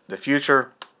look at the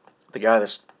future. The guy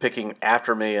that's picking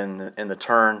after me in the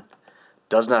turn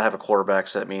does not have a quarterback,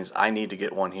 so that means I need to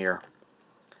get one here.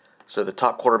 So the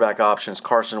top quarterback options,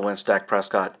 Carson Wentz, Dak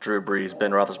Prescott, Drew Brees,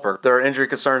 Ben Roethlisberger. There are injury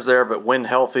concerns there, but when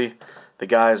healthy, the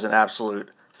guy is an absolute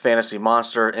fantasy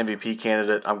monster, MVP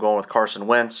candidate. I'm going with Carson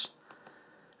Wentz.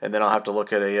 And then I'll have to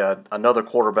look at another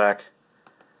quarterback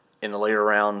in the later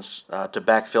rounds to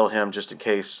backfill him just in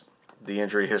case the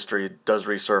injury history does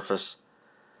resurface.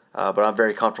 But I'm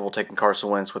very comfortable taking Carson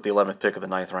Wentz with the 11th pick of the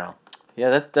 9th round.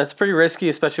 Yeah, that's pretty risky,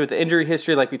 especially with the injury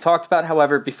history like we talked about.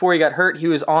 However, before he got hurt, he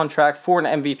was on track for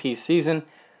an MVP season.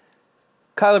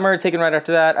 Kyler Murray taken right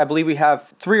after that. I believe we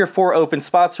have 3 or 4 open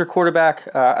spots for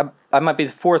quarterback. I might be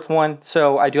the 4th one,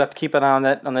 so I do have to keep an eye on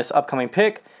that on this upcoming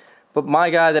pick. But my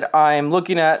guy that I'm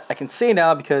looking at, I can say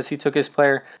now because he took his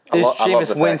player, is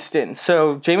Jameis Winston.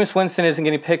 So Jameis Winston isn't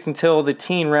getting picked until the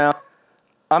teen round.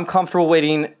 I'm comfortable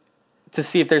waiting to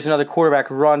see if there's another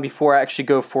quarterback run before I actually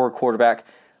go for a quarterback.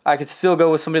 I could still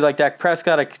go with somebody like Dak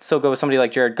Prescott. I could still go with somebody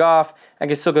like Jared Goff. I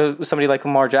could still go with somebody like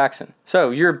Lamar Jackson. So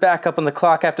you're back up on the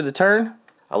clock after the turn.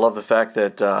 I love the fact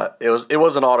that it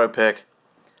was an auto pick,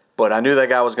 But I knew that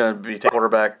guy was going to be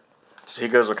quarterback. So he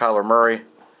goes with Kyler Murray.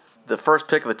 The first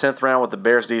pick of the 10th round with the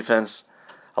Bears defense.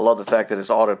 I love the fact that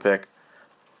it's auto pick.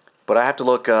 But I have to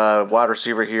look wide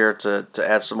receiver here to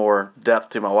add some more depth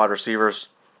to my wide receivers.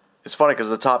 It's funny because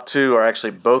the top two are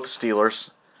actually both Steelers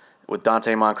with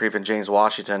Dante Moncrief and James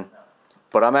Washington.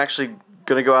 But I'm actually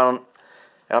going to go out and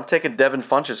I'm taking Devin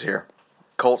Funchess here.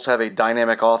 Colts have a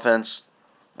dynamic offense.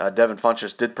 Devin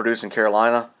Funchess did produce in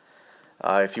Carolina.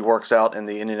 If he works out in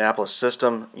the Indianapolis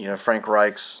system, Frank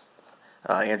Reich's,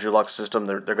 Andrew Luck's system,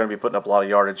 they're going to be putting up a lot of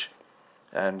yardage.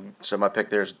 And so my pick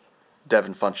there is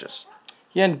Devin Funchess.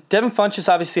 Yeah, and Devin Funchess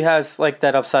obviously has like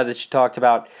that upside that you talked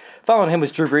about. Following him was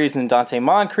Drew Brees and Dante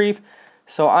Moncrief.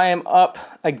 So I am up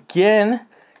again.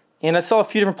 And I saw a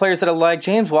few different players that I like.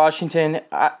 James Washington,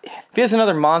 if he has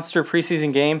another monster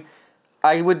preseason game,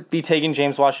 I would be taking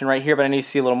James Washington right here, but I need to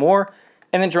see a little more.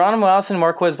 And then Geronimo Allison and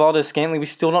Marquez Valdes-Scantling, we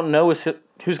still don't know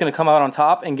who's going to come out on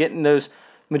top and getting those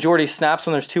majority snaps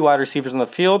when there's two wide receivers on the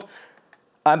field.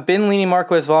 I've been leaning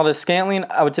Marquez Valdes-Scantling.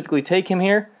 I would typically take him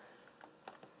here.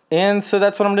 And so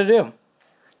that's what I'm going to do.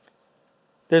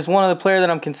 There's one other player that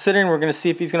I'm considering. We're going to see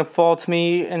if he's going to fall to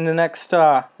me in the next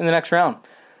round.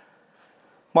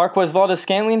 Marquez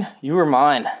Valdes-Scantling, you are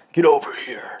mine. Get over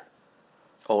here.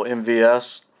 Oh,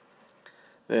 MVS.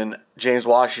 Then James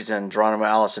Washington, Geronimo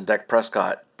Allison, Dak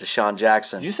Prescott, Deshaun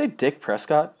Jackson. Did you say Dick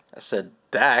Prescott? I said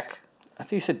Dak. I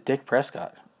think you said Dick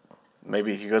Prescott.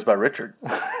 Maybe he goes by Richard.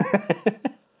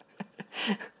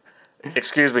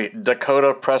 Excuse me,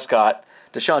 Dakota Prescott,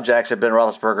 Deshaun Jackson, Ben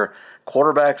Roethlisberger.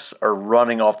 Quarterbacks are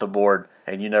running off the board,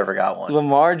 and you never got one.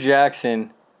 Lamar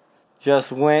Jackson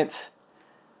just went.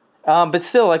 But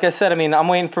still, like I said, I'm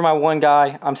waiting for my one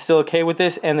guy. I'm still okay with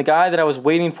this. And the guy that I was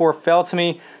waiting for fell to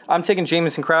me. I'm taking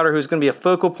Jamison Crowder, who's going to be a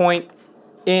focal point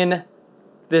in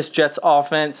this Jets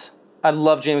offense. I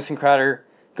love Jamison Crowder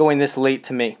going this late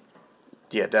to me.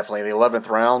 Yeah, definitely. The 11th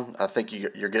round, I think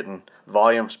you're getting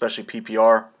volume, especially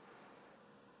PPR.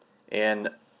 And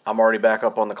I'm already back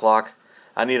up on the clock.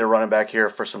 I need a running back here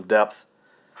for some depth.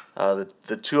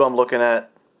 The two I'm looking at,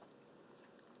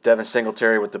 Devin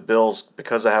Singletary with the Bills,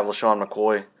 because I have LaShawn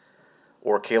McCoy,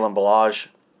 or Kalen Ballage.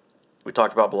 We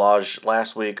talked about Ballage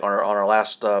last week on our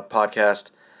last podcast,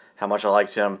 how much I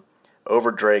liked him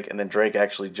over Drake, and then Drake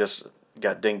actually just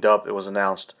got dinged up. It was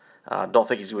announced. I don't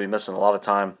think he's going to be missing a lot of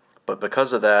time, but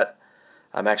because of that,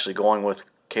 I'm actually going with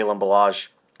Kalen Ballage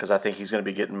because I think he's going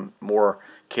to be getting more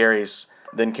carries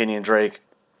than Kenyon Drake.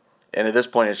 And at this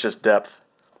point, it's just depth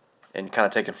and kind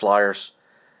of taking flyers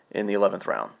in the 11th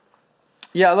round.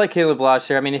 Yeah, I like Caleb Ballage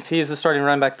there. If he's the starting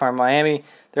running back for Miami,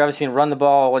 they're obviously going to run the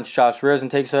ball once Josh Rosen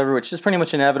takes over, which is pretty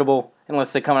much inevitable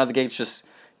unless they come out of the gates just,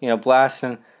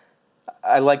 blasting.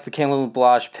 I like the Caleb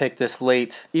Ballage pick this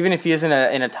late. Even if he isn't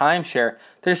in a timeshare,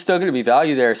 there's still going to be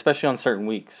value there, especially on certain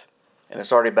weeks. And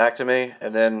it's already back to me,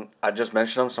 and then I just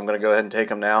mentioned him, so I'm going to go ahead and take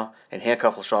him now and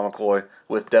handcuff LaShawn McCoy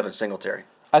with Devin Singletary.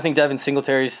 I think Devin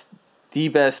Singletary's the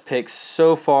best pick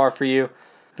so far for you.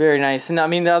 Very nice. And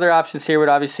the other options here would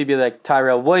obviously be like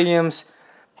Tyrell Williams,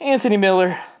 Anthony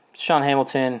Miller, Sean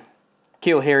Hamilton,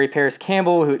 Keel Harry, Paris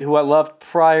Campbell, who I loved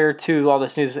prior to all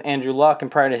this news with Andrew Luck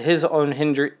and prior to his own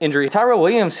injury. Tyrell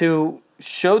Williams, who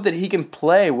showed that he can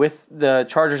play with the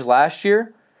Chargers last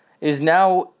year, is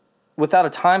now without a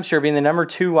timeshare being the number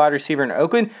 2 wide receiver in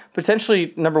Oakland,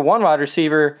 potentially number 1 wide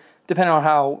receiver, depending on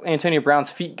how Antonio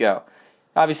Brown's feet go.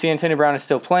 Obviously, Antonio Brown is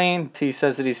still playing. He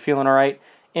says that he's feeling all right.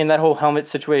 And that whole helmet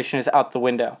situation is out the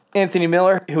window. Anthony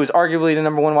Miller, who is arguably the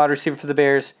number 1 wide receiver for the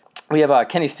Bears. We have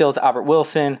Kenny Stills, Albert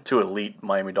Wilson. 2 elite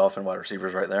Miami Dolphin wide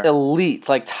receivers right there. Elite,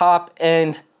 like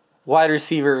top-end wide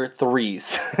receiver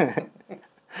 3s.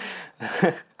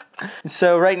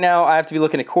 So right now, I have to be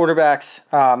looking at quarterbacks.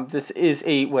 This is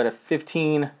a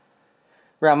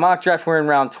 15-round mock draft. We're in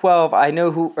round 12.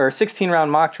 16-round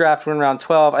mock draft. We're in round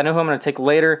 12. I know who I'm going to take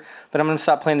later, but I'm going to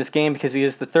stop playing this game because he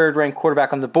is the 3rd-ranked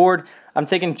quarterback on the board. I'm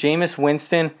taking Jameis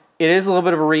Winston. It is a little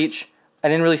bit of a reach. I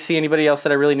didn't really see anybody else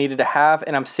that I really needed to have,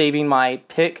 and I'm saving my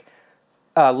pick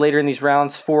later in these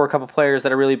rounds for a couple players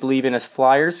that I really believe in as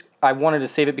flyers. I wanted to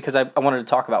save it because I wanted to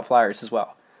talk about flyers as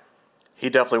well. He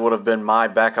definitely would have been my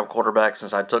backup quarterback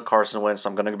since I took Carson Wentz.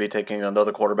 I'm going to be taking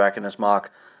another quarterback in this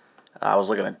mock. I was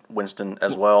looking at Winston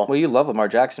as well. Well, you love Lamar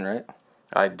Jackson, right?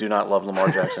 I do not love Lamar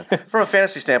Jackson. From a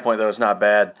fantasy standpoint, though, it's not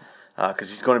bad because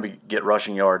he's going to get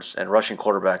rushing yards, and rushing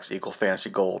quarterbacks equal fantasy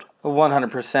gold.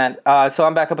 100%. So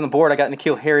I'm back up on the board. I got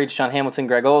N'Keal Harry, Sean Hamilton,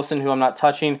 Greg Olsen, who I'm not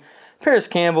touching, Paris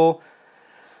Campbell.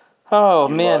 Oh,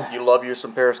 man. You love you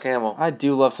some Paris Campbell. I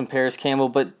do love some Paris Campbell,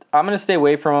 but I'm going to stay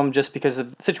away from him just because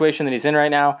of the situation that he's in right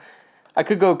now. I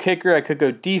could go kicker. I could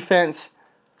go defense.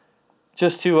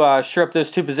 just to shore up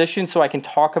those two positions so I can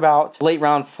talk about late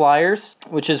round flyers,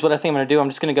 which is what I think I'm going to do. I'm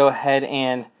just going to go ahead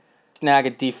and snag a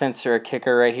defense or a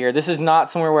kicker right here. This is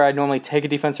not somewhere where I normally take a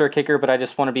defense or a kicker, but I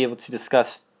just want to be able to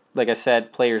discuss, like I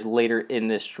said, players later in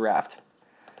this draft.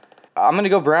 I'm going to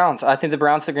go Browns. I think the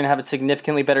Browns are going to have a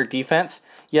significantly better defense.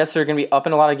 Yes, they're going to be up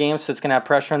in a lot of games, so it's going to have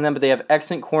pressure on them, but they have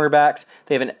excellent cornerbacks.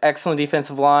 They have an excellent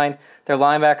defensive line. Their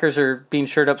linebackers are being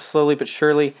shored up slowly but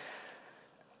surely.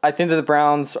 I think that the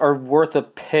Browns are worth a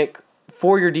pick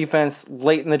for your defense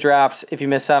late in the drafts if you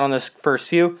miss out on those first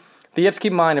few. But you have to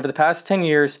keep in mind, over the past 10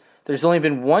 years, there's only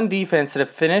been one defense that have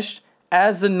finished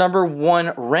as the number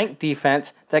one ranked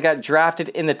defense that got drafted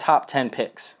in the top 10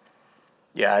 picks.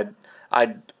 Yeah,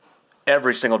 I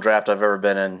every single draft I've ever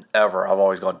been in, ever, I've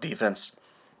always gone defense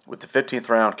with the 15th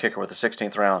round, kicker with the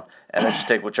 16th round, and then just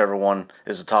take whichever one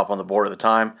is the top on the board at the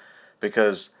time,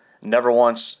 because never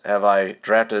once have I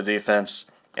drafted a defense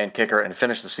and kicker and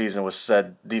finished the season with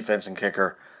said defense and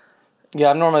kicker.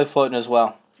 Yeah, I'm normally floating as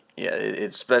well. Yeah,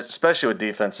 it's especially with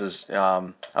defenses.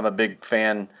 I'm a big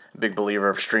fan, big believer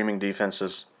of streaming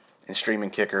defenses and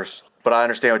streaming kickers. But I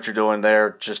understand what you're doing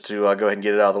there, just to go ahead and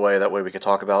get it out of the way. That way we can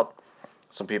talk about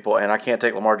some people. And I can't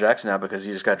take Lamar Jackson now because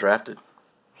he just got drafted.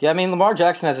 Yeah, I mean, Lamar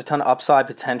Jackson has a ton of upside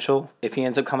potential if he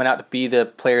ends up coming out to be the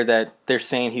player that they're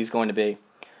saying he's going to be.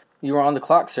 You are on the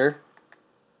clock, sir.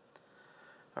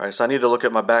 All right, so I need to look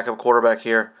at my backup quarterback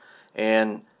here.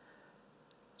 And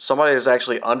somebody is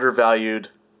actually undervalued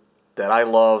that I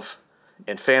love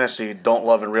in fantasy, don't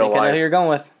love in real life. I know who you're going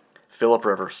with. Phillip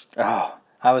Rivers. Oh,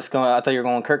 I thought you were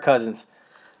going Kirk Cousins.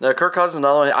 No, Kirk Cousins,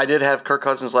 not only, I did have Kirk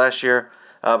Cousins last year,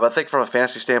 but I think from a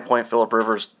fantasy standpoint, Phillip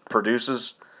Rivers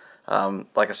produces.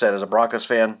 Like I said, as a Broncos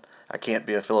fan, I can't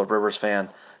be a Phillip Rivers fan.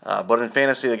 But in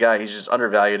fantasy, the guy, he's just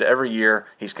undervalued every year.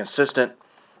 He's consistent.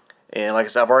 And like I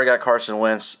said, I've already got Carson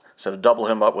Wentz, so to double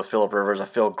him up with Phillip Rivers, I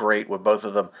feel great with both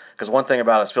of them. Because one thing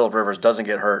about it is Phillip Rivers doesn't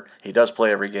get hurt. He does play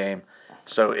every game.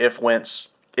 So if Wentz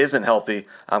isn't healthy,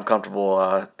 I'm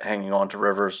comfortable hanging on to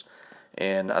Rivers.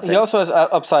 And I think he also has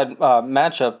upside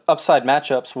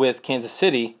matchups with Kansas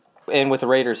City and with the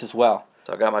Raiders as well.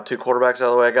 So I got my two quarterbacks out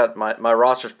of the way. I got my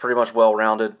roster's pretty much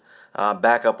well-rounded.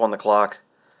 Back up on the clock.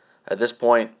 At this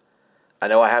point, I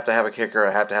know I have to have a kicker.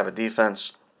 I have to have a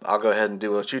defense. I'll go ahead and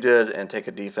do what you did and take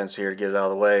a defense here to get it out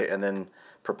of the way and then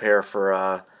prepare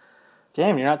for...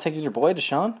 Damn, you're not taking your boy,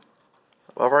 Deshaun?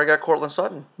 Well, I've already got Cortland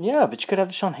Sutton. Yeah, but you could have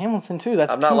Deshaun Hamilton, too.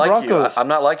 That's I'm not two like Broncos. I'm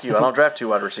not like you. I don't draft two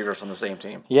wide receivers from the same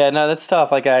team. Yeah, no, that's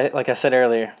tough, like I said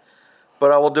earlier.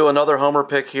 But I will do another homer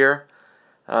pick here.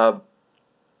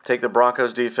 Take the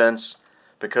Broncos defense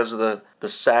because of the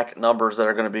sack numbers that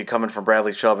are going to be coming from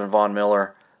Bradley Chubb and Von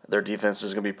Miller. Their defense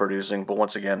is going to be producing. But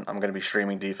once again, I'm going to be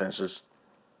streaming defenses.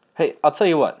 Hey, I'll tell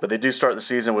you what. But they do start the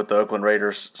season with the Oakland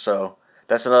Raiders. So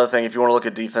that's another thing. If you want to look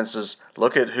at defenses,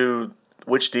 look at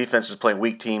which defense is playing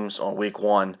weak teams on week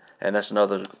one. And that's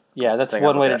another Yeah, that's thing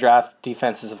one way to draft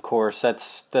defenses, of course.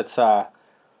 That's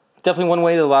definitely one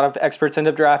way that a lot of experts end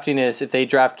up drafting is if they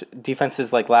draft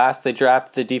defenses like last, they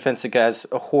draft the defense that has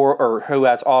who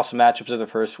has awesome matchups of the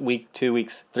first week, 2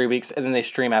 weeks, 3 weeks, and then they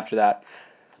stream after that.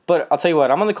 But I'll tell you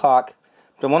what, I'm on the clock,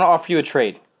 but I want to offer you a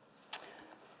trade.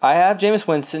 I have Jameis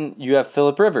Winston, you have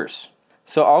Phillip Rivers.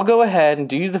 So I'll go ahead and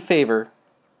do you the favor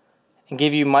and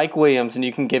give you Mike Williams, and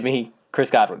you can give me Chris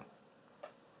Godwin.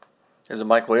 Is it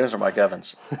Mike Williams or Mike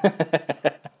Evans?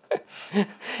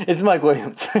 It's Mike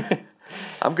Williams.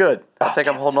 I'm good. I think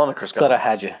I'm holding on to Chris Godwin.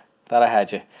 Thought I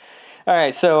had you. All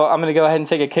right, so I'm going to go ahead and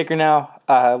take a kicker now.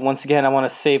 Once again, I want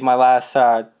to save my last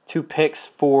two picks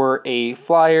for a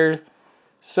flyer.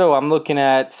 So I'm looking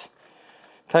at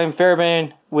Kyle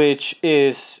Fairbairn, which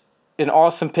is an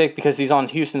awesome pick because he's on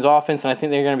Houston's offense, and I think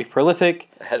they're going to be prolific.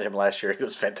 I had him last year. He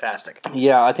was fantastic.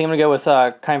 Yeah, I think I'm going to go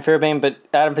with Kyle Fairbairn, but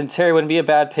Adam Vinatieri wouldn't be a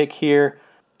bad pick here.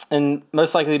 And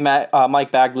most likely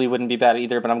Mike Bagley wouldn't be bad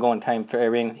either, but I'm going Kyle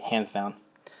Fairbairn hands down.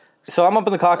 So I'm up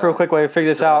in the clock real quick while I figure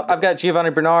this out. I've got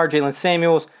Giovanni Bernard, Jalen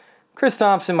Samuels, Chris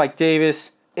Thompson, Mike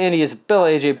Davis, Andy Isabella,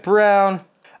 A.J. Brown.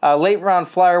 Late round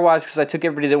flyer-wise, because I took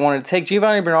everybody that wanted to take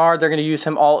Giovanni Bernard. They're going to use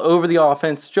him all over the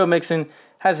offense. Joe Mixon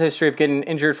has a history of getting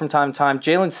injured from time to time.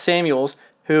 Jalen Samuels,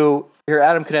 who here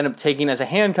Adam could end up taking as a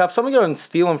handcuff. So I'm going to go ahead and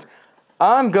steal him.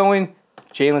 I'm going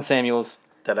Jalen Samuels.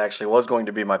 That actually was going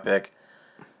to be my pick.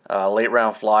 Late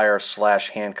round flyer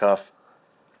 / handcuff.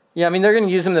 Yeah, I mean, they're going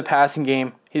to use him in the passing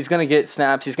game. He's going to get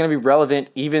snaps. He's going to be relevant,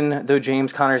 even though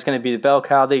James Conner is going to be the bell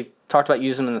cow. They talked about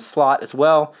using him in the slot as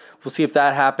well. We'll see if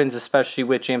that happens, especially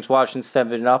with James Washington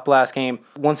stepping up last game.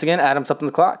 Once again, Adam's up on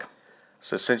the clock.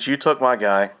 So since you took my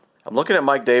guy, I'm looking at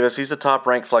Mike Davis. He's the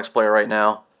top-ranked flex player right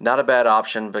now. Not a bad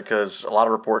option because a lot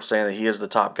of reports saying that he is the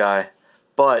top guy.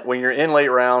 But when you're in late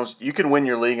rounds, you can win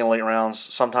your league in late rounds,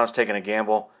 sometimes taking a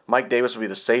gamble. Mike Davis would be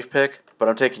the safe pick, but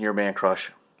I'm taking your man crush.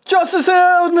 Justice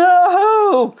Hill,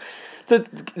 no!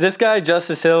 This guy,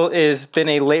 Justice Hill, has been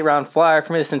a late round flyer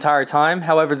for me this entire time.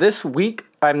 However, this week,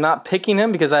 I'm not picking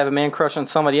him because I have a man crush on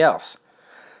somebody else.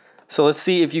 So let's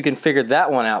see if you can figure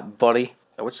that one out, buddy.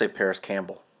 I would say Paris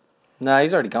Campbell. Nah,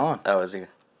 he's already gone. Oh, is he?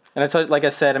 And I told, like I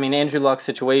said, I mean, Andrew Luck's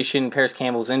situation, Paris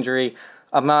Campbell's injury.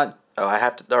 I'm not. Oh, I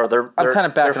have to. Or they're kind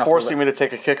of backing they're off forcing me to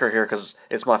take a kicker here because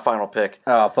it's my final pick.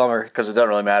 Oh, bummer. Because it doesn't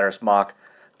really matter. It's mock.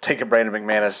 Taking Brandon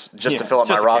McManus just to Yeah, fill up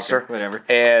my just a roster. kicker, whatever.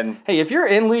 And Hey, if you're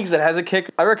in leagues that has a kick,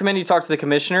 I recommend you talk to the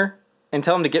commissioner and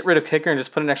tell him to get rid of kicker and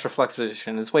just put an extra flex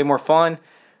position. It's way more fun.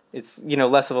 It's,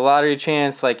 less of a lottery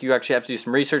chance. Like, you actually have to do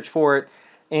some research for it.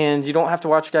 And you don't have to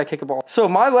watch a guy kick a ball. So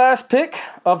my last pick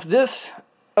of this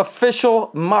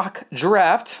official mock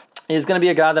draft is going to be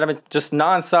a guy that I've been just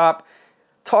nonstop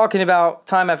talking about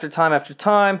time after time after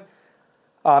time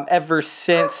ever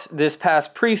since this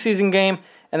past preseason game.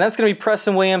 And that's going to be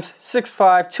Preston Williams,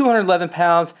 6'5", 211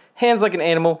 pounds, hands like an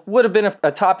animal. Would have been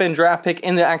a top-end draft pick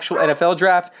in the actual NFL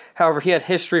draft. However, he had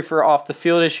history for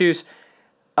off-the-field issues.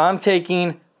 I'm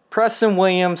taking Preston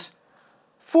Williams,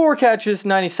 4 catches,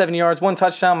 97 yards, 1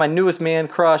 touchdown, my newest man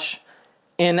crush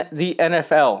in the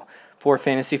NFL for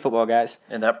fantasy football, guys.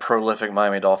 and that prolific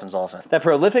Miami Dolphins offense. That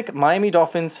prolific Miami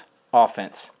Dolphins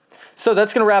offense. So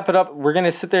that's going to wrap it up. We're going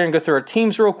to sit there and go through our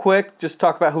teams real quick, just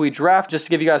talk about who we draft, just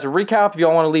to give you guys a recap. If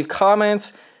y'all want to leave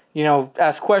comments,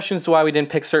 ask questions to why we didn't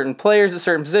pick certain players at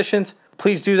certain positions,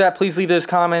 please do that. Please leave those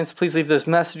comments. Please leave those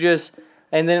messages.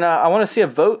 And then I want to see a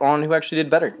vote on who actually did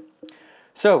better.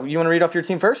 So, you want to read off your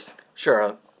team first?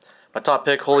 Sure. My top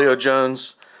pick, Julio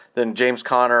Jones, then James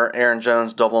Conner, Aaron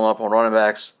Jones, doubling up on running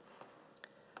backs,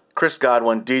 Chris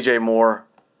Godwin, DJ Moore,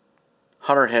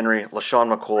 Hunter Henry,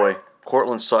 LaShawn McCoy,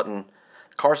 Cortland Sutton,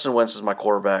 Carson Wentz is my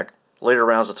quarterback. Later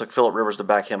rounds, I took Phillip Rivers to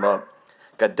back him up.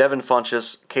 Got Devin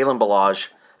Funchess, Kalen Ballage,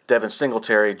 Devin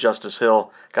Singletary, Justice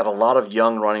Hill. Got a lot of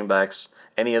young running backs.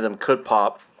 Any of them could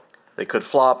pop. They could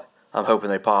flop. I'm hoping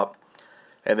they pop.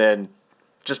 And then,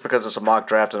 just because it's a mock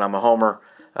draft and I'm a homer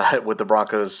with the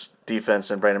Broncos defense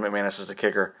and Brandon McManus as the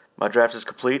kicker, my draft is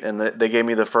complete, and they gave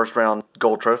me the first round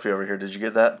gold trophy over here. Did you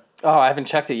get that? Oh, I haven't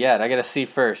checked it yet. I got to see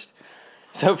first.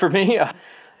 So for me,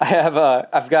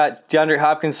 I've got DeAndre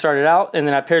Hopkins started out, and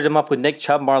then I paired him up with Nick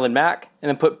Chubb, Marlon Mack, and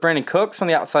then put Brandon Cooks on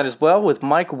the outside as well with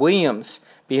Mike Williams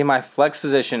being my flex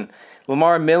position.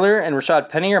 Lamar Miller and Rashad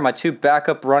Penny are my 2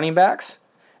 backup running backs,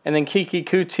 and then Kiki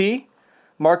Kuti,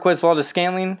 Marquez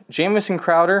Valdes-Scantling, Jamison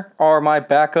Crowder are my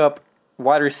backup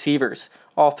wide receivers.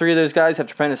 All 3 of those guys have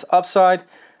tremendous upside.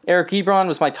 Eric Ebron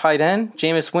was my tight end.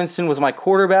 Jameis Winston was my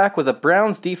quarterback with the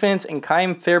Browns defense and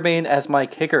Kyle Fairbairn as my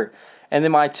kicker. And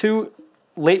then my 2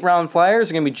 late round flyers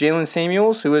are going to be Jalen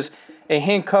Samuels, who is a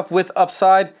handcuff with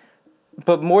upside,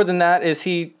 but more than that is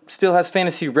he still has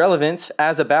fantasy relevance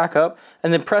as a backup.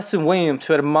 And then Preston Williams,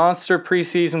 who had a monster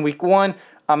preseason week 1.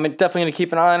 I'm definitely going to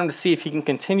keep an eye on him to see if he can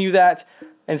continue that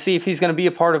and see if he's going to be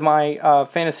a part of my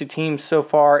fantasy team so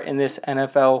far in this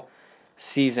NFL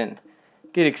season.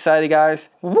 Get excited, guys.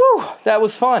 Woo! That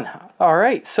was fun. All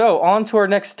right, so on to our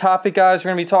next topic, guys.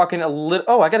 We're going to be talking a little...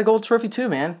 Oh, I got a gold trophy too,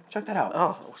 man. Check that out.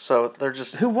 Oh, so they're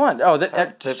just... Who won? Oh,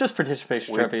 it's just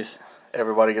participation trophies.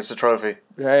 Everybody gets a trophy.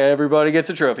 Everybody gets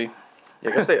a trophy.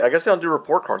 Yeah, I guess they don't do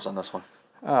report cards on this one.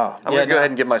 Oh, I'm going to go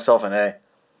ahead and give myself an A.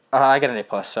 I got an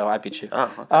A+, so I beat you.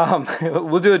 Oh, okay.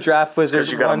 We'll do a draft wizard.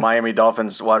 Because you got a Miami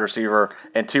Dolphins wide receiver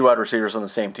and 2 wide receivers on the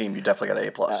same team, you definitely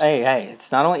got an A+. Hey,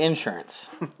 it's not only insurance,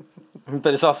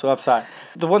 but it's also upside.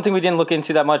 The one thing we didn't look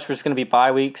into that much was going to be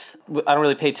bye weeks. I don't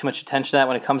really pay too much attention to that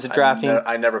when it comes to drafting.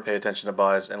 I never pay attention to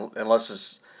buys,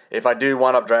 unless if I do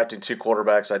wind up drafting 2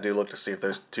 quarterbacks, I do look to see if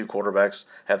those 2 quarterbacks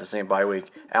have the same bye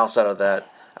week. Outside of that,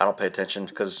 I don't pay attention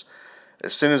because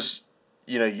as soon as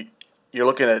you're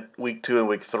looking at week 2 and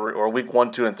week 3, or week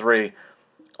 1, 2, and 3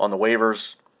 on the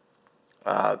waivers,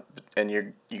 and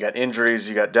you got injuries,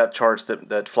 you got depth charts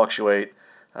that fluctuate.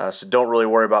 So don't really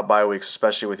worry about bye weeks,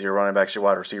 especially with your running backs, your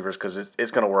wide receivers, because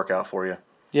it's going to work out for you.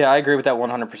 Yeah, I agree with that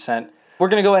 100%. We're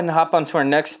going to go ahead and hop on to our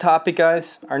next topic,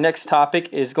 guys. Our next topic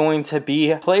is going to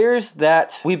be players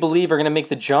that we believe are going to make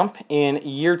the jump in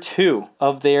year 2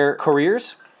 of their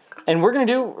careers. And we're going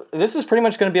to this is pretty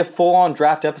much going to be a full-on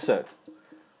draft episode.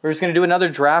 We're just going to do another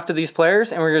draft of these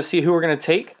players, and we're going to see who we're going to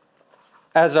take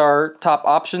as our top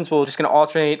options. We're just going to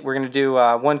alternate. We're going to do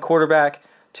 1 quarterback,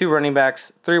 2 running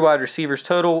backs, 3 wide receivers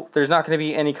total. There's not going to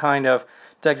be any kind of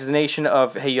designation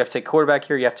of, hey, you have to take quarterback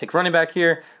here, you have to take running back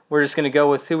here. We're just going to go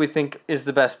with who we think is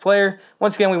the best player.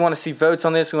 Once again, we want to see votes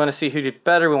on this. We want to see who did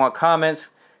better. We want comments,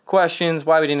 questions,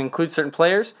 why we didn't include certain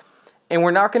players. and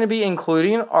we're not going to be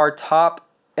including our top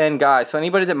end guys. So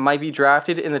anybody that might be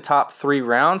drafted in the top 3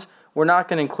 rounds, we're not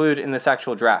going to include in this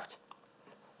actual draft.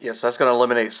 Yes, that's going to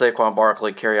eliminate Saquon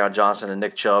Barkley, Kerryon Johnson, and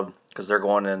Nick Chubb because they're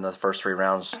going in the first 3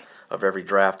 rounds of every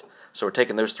draft. So we're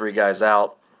taking those 3 guys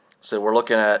out. So we're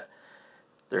looking at,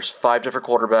 there's 5 different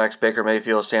quarterbacks: Baker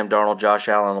Mayfield, Sam Darnold, Josh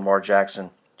Allen, Lamar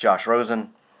Jackson, Josh Rosen.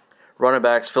 Running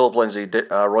backs: Philip Lindsay,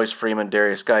 Royce Freeman,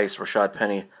 Darius Geis, Rashad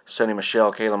Penny, Sonny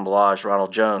Michel, Kalen Ballage,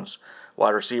 Ronald Jones.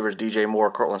 Wide receivers: DJ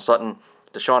Moore, Cortland Sutton,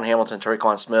 Deshaun Hamilton,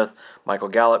 Traquan Smith, Michael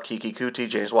Gallup, Kiki Kuti,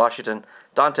 James Washington,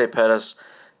 Dante Pettis,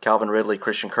 Calvin Ridley,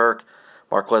 Christian Kirk,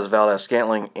 Marquez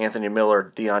Valdez-Scantling, Anthony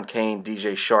Miller, Deion Kane,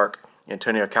 DJ Shark,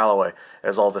 Antonio Callaway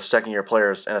as all the second-year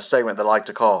players in a segment that I like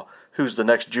to call Who's the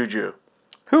Next Juju?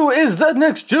 Who is the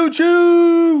next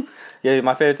Juju? Yeah,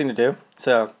 my favorite thing to do.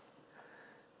 So,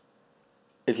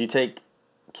 if you take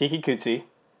Kiki Kuti,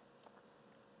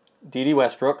 D.D.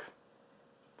 Westbrook,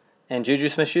 and Juju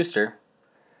Smith-Schuster,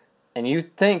 and you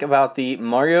think about the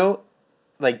Mario,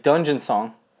 dungeon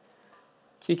song,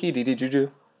 Kiki D.D.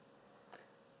 Juju,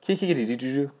 Kiki D.D.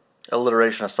 Juju,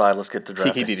 Alliteration aside, let's get to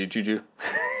drafting. Kiki D.D. Juju,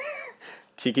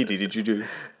 Kiki D.D. Juju,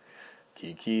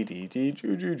 Kiki D.D.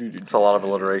 Juju. It's a lot of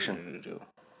alliteration.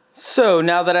 So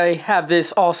now that I have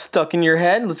this all stuck in your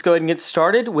head, let's go ahead and get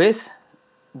started with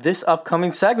this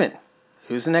upcoming segment.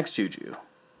 Who's the next Juju?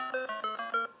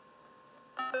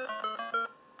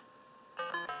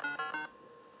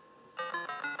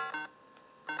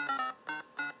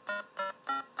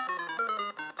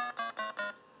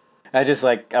 I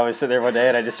was sitting there one day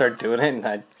and I just started doing it, and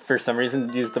I, for some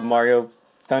reason, used the Mario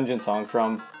Dungeon song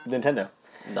from Nintendo.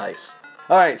 Nice.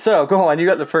 All right, so go on. You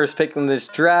got the first pick in this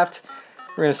draft.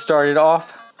 We're going to start it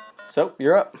off. So,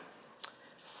 you're up.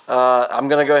 I'm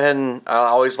going to go ahead and I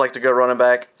always like to go running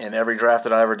back in every draft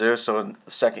that I ever do. So in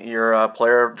the second-year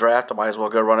player draft, I might as well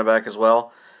go running back as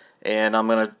well. And I'm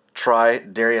going to try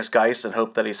Darius Geis and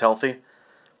hope that he's healthy.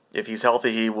 If he's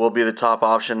healthy, he will be the top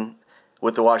option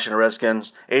with the Washington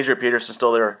Redskins. Adrian Peterson's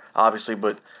still there, obviously,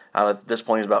 but at this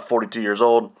point he's about 42 years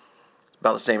old,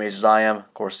 about the same age as I am.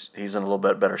 Of course, he's in a little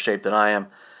bit better shape than I am.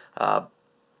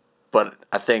 But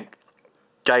I think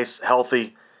Geis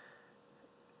healthy,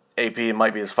 AP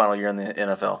might be his final year in the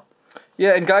NFL.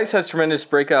 Yeah, and Geis has tremendous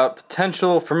breakout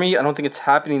potential. For me, I don't think it's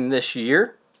happening this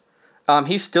year.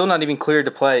 He's still not even cleared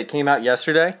to play. It came out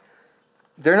yesterday.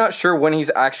 They're not sure when he's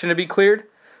actually going to be cleared,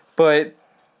 but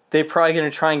they're probably going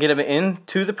to try and get him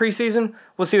into the preseason.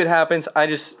 We'll see what happens. I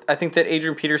think that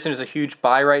Adrian Peterson is a huge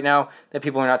buy right now that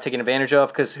people are not taking advantage of,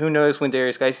 because who knows when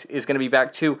Darius Geis is going to be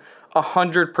back to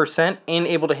 100% and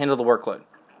able to handle the workload.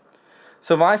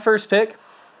 So my first pick,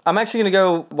 I'm actually going to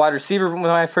go wide receiver with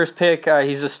my first pick.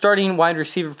 He's a starting wide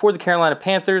receiver for the Carolina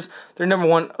Panthers, their number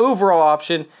 1 overall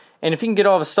option. And if he can get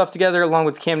all of his stuff together along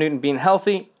with Cam Newton being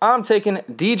healthy, I'm taking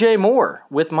DJ Moore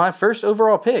with my first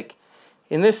overall pick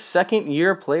in this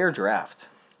second-year player draft.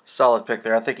 Solid pick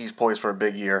there. I think he's poised for a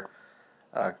big year.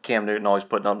 Cam Newton always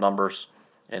putting up numbers,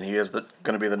 and he is going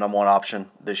to be the number 1 option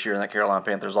this year in that Carolina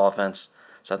Panthers offense.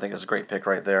 So I think it's a great pick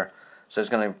right there. So it's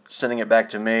going to sending it back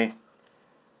to me,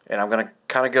 and I'm going to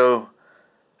kind of go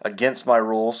against my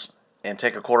rules and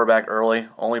take a quarterback early,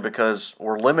 only because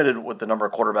we're limited with the number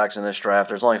of quarterbacks in this draft.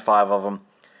 There's only 5 of them,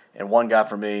 and one guy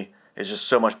for me is just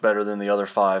so much better than the other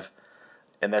 5,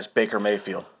 and that's Baker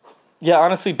Mayfield. Yeah,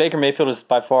 honestly, Baker Mayfield is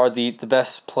by far the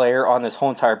best player on this whole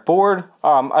entire board.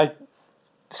 I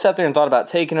sat there and thought about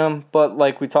taking him, but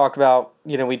like we talked about,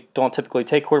 we don't typically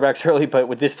take quarterbacks early, but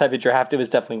with this type of draft, it was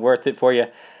definitely worth it for you.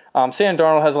 Sam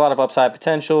Darnold has a lot of upside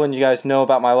potential, and you guys know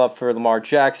about my love for Lamar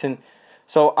Jackson.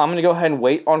 So I'm going to go ahead and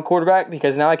wait on quarterback,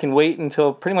 because now I can wait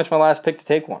until pretty much my last pick to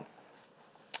take one.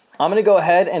 I'm going to go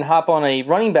ahead and hop on a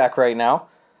running back right now,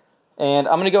 and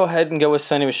I'm going to go ahead and go with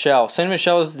Sonny Michel. Sonny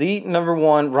Michel is the number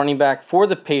 1 running back for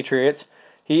the Patriots.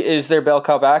 He is their bell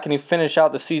cow back, and he finished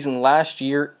out the season last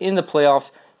year in the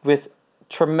playoffs with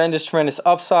tremendous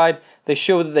upside. They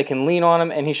showed that they can lean on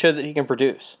him, and he showed that he can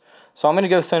produce. So I'm going to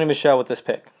go Sonny Michel with this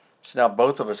pick. So now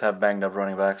both of us have banged up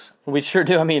running backs. We sure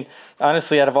do. I mean,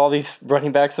 honestly, out of all these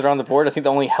running backs that are on the board, I think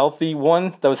the only healthy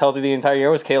one that was healthy the entire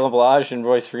year was Kalen Ballage and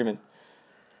Royce Freeman.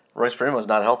 Royce Freeman was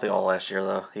not healthy all last year,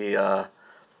 though.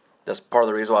 That's part of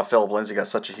the reason why Philip Lindsay got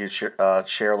such a huge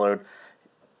share load.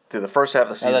 Through the first half of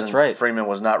the season, that's right. Freeman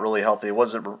was not really healthy. It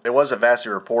wasn't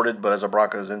vastly reported, but as a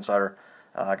Broncos insider,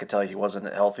 I could tell you he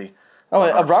wasn't healthy.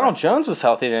 Oh, Ronald Jones was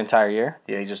healthy the entire year.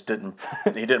 Yeah, he just didn't.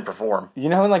 He didn't perform. I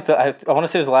want to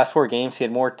say it was the last 4 games, he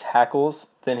had more tackles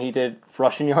than he did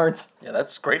rushing yards. Yeah,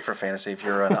 that's great for fantasy if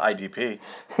you're an IDP.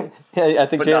 Yeah, I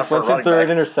think But not Jameis for a Winston running threw back.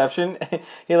 an interception.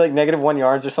 He had like -1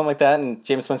 yards or something like that, and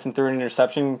Jameis Winston threw an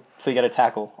interception, so he got a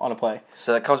tackle on a play.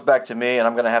 So that comes back to me, and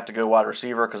I'm going to have to go wide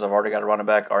receiver because I've already got a running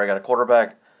back, already got a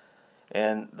quarterback.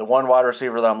 And the one wide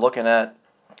receiver that I'm looking at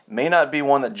may not be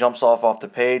one that jumps off the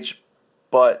page,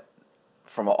 but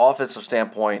from an offensive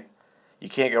standpoint, you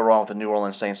can't go wrong with the New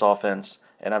Orleans Saints offense,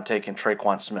 and I'm taking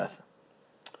Traquan Smith.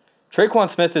 Traquan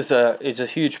Smith is a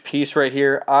huge piece right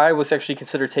here. I was actually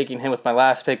considered taking him with my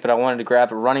last pick, but I wanted to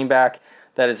grab a running back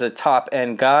that is a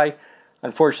top-end guy.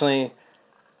 Unfortunately,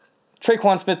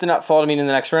 Traquan Smith did not fall to me in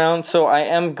the next round, so I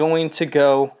am going to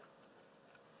go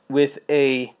with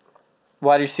a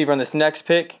wide receiver on this next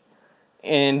pick.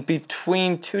 And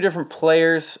between two different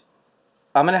players,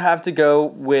 I'm going to have to go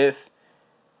with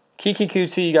Kiki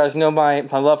Kuti. You guys know my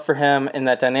love for him in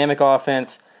that dynamic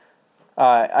offense.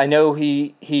 I know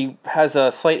he has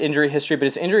a slight injury history, but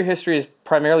his injury history is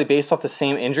primarily based off the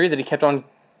same injury that he kept on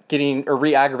getting or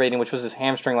re-aggravating, which was his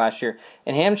hamstring last year.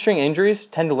 And hamstring injuries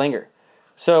tend to linger.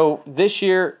 So this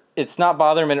year, it's not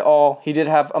bothering him at all. He did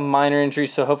have a minor injury,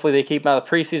 so hopefully they keep him out of the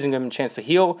preseason, give him a chance to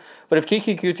heal. But if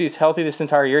Kiki Kuti is healthy this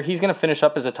entire year, he's going to finish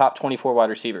up as a top 24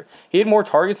 wide receiver. He had more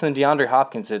targets than DeAndre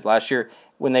Hopkins did last year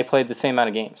when they played the same amount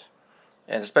of games.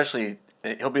 And especially,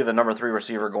 he'll be the number 3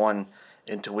 receiver going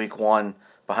into week 1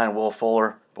 behind Will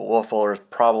Fuller, but Will Fuller is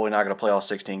probably not going to play all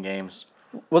 16 games.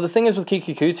 Well, the thing is with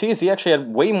Kiki Kuti is he actually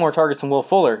had way more targets than Will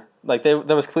Fuller. Like, that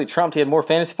was completely trumped. He had more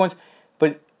fantasy points,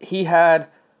 but he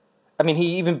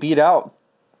even beat out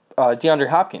DeAndre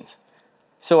Hopkins.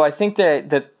 So I think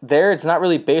that there it's not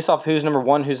really based off who's number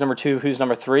 1, who's number 2, who's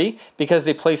number 3, because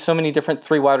they play so many different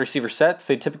 3 wide receiver sets.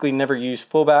 They typically never use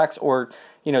fullbacks or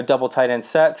double tight end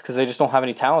sets because they just don't have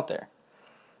any talent there.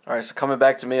 All right, so coming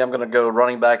back to me, I'm going to go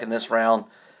running back in this round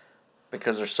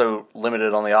because they're so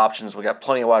limited on the options. We got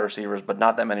plenty of wide receivers, but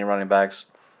not that many running backs.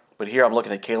 But here I'm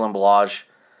looking at Kalen Ballage.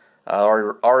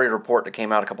 Already a report that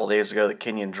came out a couple of days ago that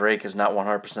Kenyon Drake is not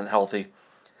 100% healthy.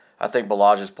 I think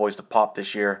Ballage is poised to pop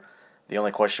this year. The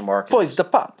only question mark Poised to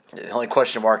pop. The only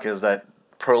question mark is that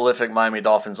prolific Miami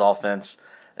Dolphins offense.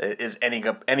 Is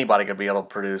anybody going to be able to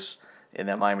produce in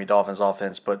that Miami Dolphins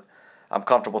offense? But I'm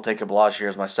comfortable taking Ballage here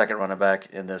as my second running back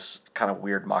in this kind of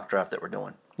weird mock draft that we're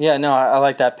doing. Yeah, no, I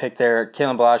like that pick there.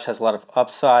 Kalen Ballage has a lot of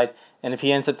upside, and if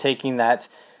he ends up taking that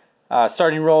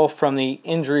starting role from the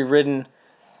injury-ridden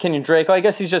Kenyon Drake, well, I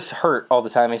guess he's just hurt all the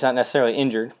time. He's not necessarily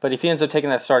injured, but if he ends up taking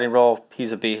that starting role,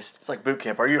 he's a beast. It's like boot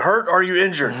camp. Are you hurt or are you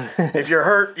injured? If you're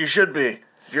hurt, you should be.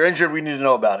 If you're injured, we need to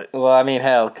know about it. Well, I mean,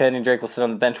 hell, Kenyon Drake will sit on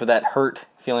the bench with that hurt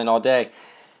feeling all day.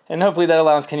 And hopefully that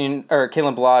allows Kalen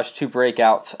Ballage to break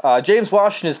out. James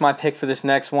Washington is my pick for this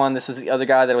next one. This is the other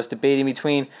guy that I was debating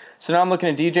between. So now I'm looking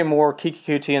at DJ Moore, Kiki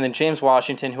Kuti, and then James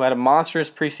Washington, who had a monstrous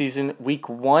preseason week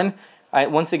 1.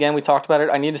 Once again, we talked about it.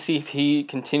 I need to see if he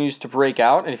continues to break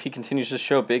out and if he continues to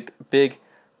show big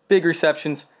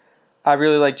receptions. I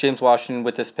really like James Washington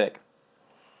with this pick.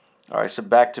 All right, so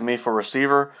back to me for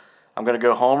receiver. I'm going to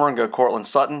go homer and go Cortland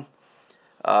Sutton.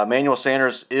 Emmanuel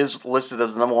Sanders is listed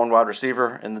as the number 1 wide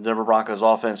receiver in the Denver Broncos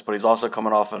offense, but he's also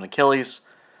coming off an Achilles.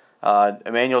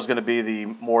 Emmanuel's going to be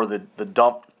the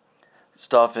dump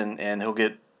stuff, and he'll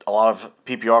get a lot of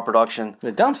PPR production.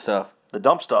 The dump stuff. The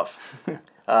dump stuff.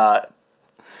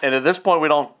 And at this point, we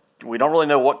don't really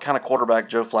know what kind of quarterback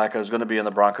Joe Flacco is going to be in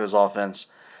the Broncos offense.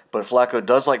 But Flacco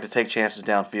does like to take chances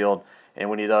downfield, and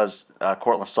when he does,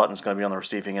 Cortland Sutton's going to be on the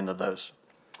receiving end of those.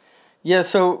 Yeah,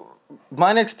 so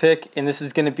my next pick, and this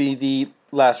is going to be the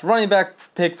last running back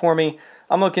pick for me.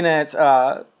 I'm looking at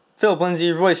Philip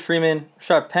Lindsay, Royce Freeman,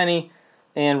 Rashad Penny,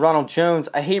 and Ronald Jones.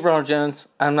 I hate Ronald Jones.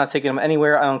 I'm not taking him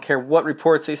anywhere. I don't care what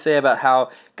reports they say about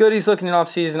how good he's looking in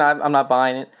offseason. I'm not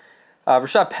buying it.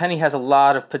 Rashad Penny has a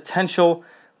lot of potential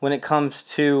when it comes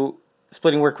to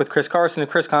splitting work with Chris Carson. If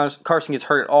Chris Carson gets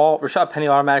hurt at all, Rashad Penny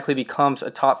automatically becomes a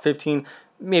top 15,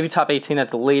 maybe top 18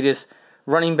 at the latest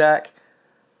running back.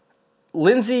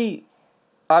 Lindsey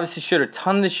obviously showed a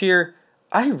ton this year.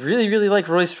 I really, really like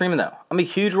Royce Freeman, though. I'm a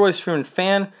huge Royce Freeman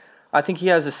fan. I think he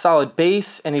has a solid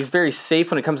base, and he's very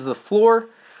safe when it comes to the floor.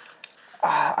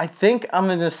 I think I'm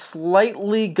going to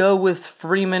slightly go with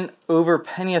Freeman over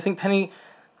Penny. I think Penny,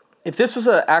 if this was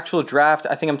an actual draft,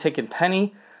 I think I'm taking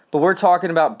Penny. But we're talking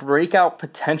about breakout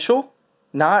potential,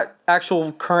 not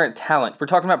actual current talent. We're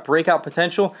talking about breakout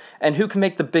potential and who can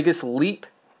make the biggest leap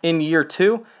in year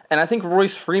 2. And I think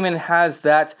Royce Freeman has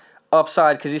that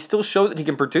upside because he still showed that he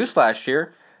can produce last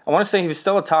year. I want to say he was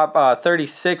still a top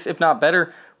 36, if not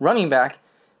better, running back.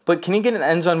 But can he get an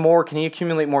end zone more? Can he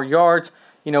accumulate more yards?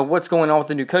 You know, what's going on with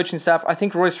the new coaching staff? I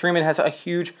think Royce Freeman has a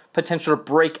huge potential to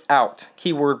break out.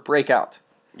 Keyword, break out.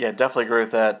 Yeah, definitely agree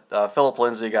with that. Philip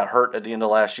Lindsay got hurt at the end of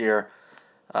last year.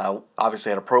 Obviously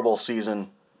had a Pro Bowl season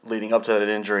leading up to that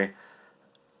injury.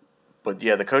 But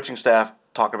yeah, the coaching staff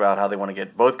talked about how they want to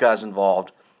get both guys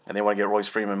involved, and they want to get Royce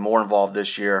Freeman more involved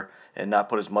this year and not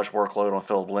put as much workload on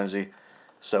Philip Lindsay.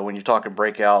 So when you're talking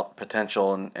breakout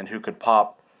potential and who could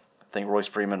pop, I think Royce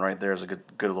Freeman right there is a good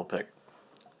little pick.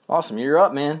 Awesome. You're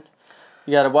up, man.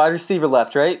 You got a wide receiver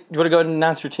left, right? You want to go ahead and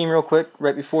announce your team real quick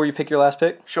right before you pick your last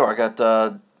pick? Sure. I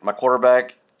got my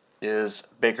quarterback is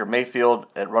Baker Mayfield.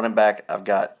 At running back, I've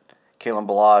got Kalen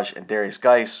Ballage and Darius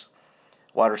Geis.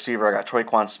 Wide receiver, I got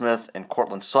Troyquan Smith and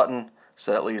Cortland Sutton.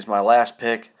 So that leaves my last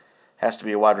pick. Has to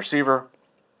be a wide receiver.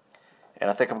 And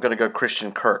I think I'm going to go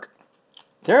Christian Kirk.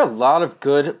 There are a lot of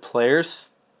good players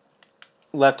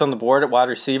left on the board at wide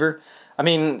receiver. I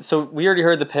mean, so we already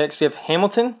heard the picks. We have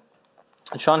Hamilton,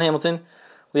 Sean Hamilton.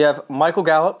 We have Michael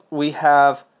Gallup. We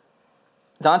have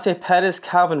Dante Pettis,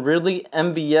 Calvin Ridley,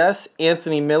 MVS,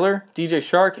 Anthony Miller, DJ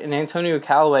Shark, and Antonio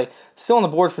Callaway still on the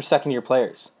board for second-year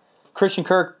players. Christian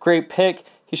Kirk, great pick.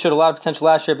 He showed a lot of potential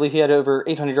last year. I believe he had over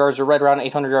 800 yards or right around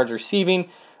 800 yards receiving,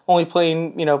 only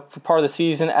playing, for part of the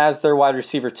season as their wide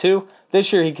receiver 2.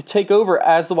 This year he could take over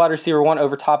as the wide receiver 1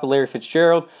 over top of Larry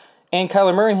Fitzgerald. And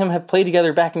Kyler Murray and him have played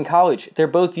together back in college. They're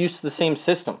both used to the same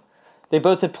system. They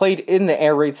both have played in the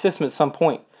air raid system at some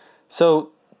point. So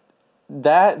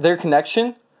that their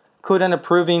connection could end up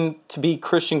proving to be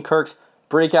Christian Kirk's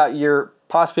breakout year,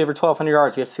 possibly over 1,200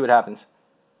 yards. We have to see what happens.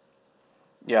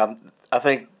 Yeah, I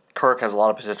think Kirk has a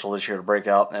lot of potential this year to break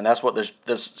out, and that's what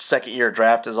this second-year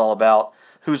draft is all about.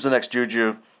 Who's the next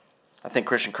Juju? I think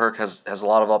Christian Kirk has a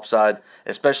lot of upside,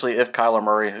 especially if Kyler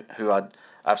Murray, who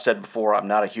I've said before, I'm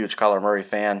not a huge Kyler Murray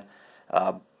fan,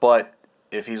 but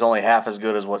if he's only half as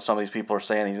good as what some of these people are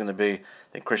saying he's going to be,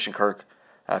 I think Christian Kirk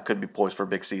could be poised for a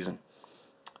big season.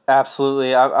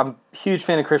 Absolutely. I'm a huge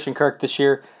fan of Christian Kirk this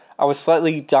year. I was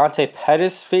slightly Dante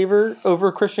Pettis favor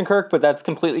over Christian Kirk, but that's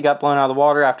completely got blown out of the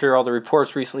water after all the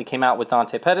reports recently came out with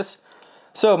Dante Pettis.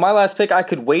 So my last pick, I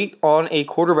could wait on a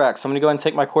quarterback. So I'm going to go ahead and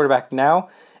take my quarterback now.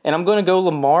 And I'm going to go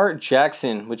Lamar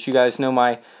Jackson, which you guys know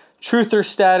my truther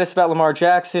status about Lamar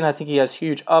Jackson. I think he has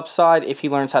huge upside if he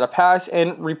learns how to pass.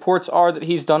 And reports are that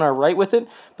he's done all right with it.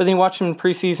 But then you watch him in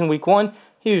preseason week 1,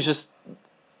 he was just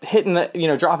hitting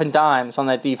dropping dimes on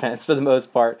that defense for the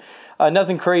most part.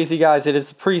 Nothing crazy, guys. It is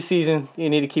the preseason. You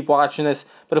need to keep watching this.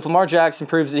 But if Lamar Jackson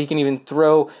proves that he can even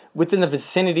throw within the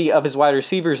vicinity of his wide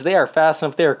receivers, they are fast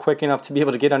enough, they are quick enough to be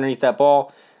able to get underneath that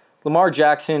ball. Lamar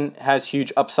Jackson has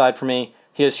huge upside for me.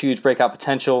 He has huge breakout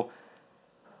potential.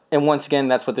 And once again,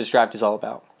 that's what this draft is all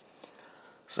about.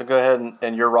 So go ahead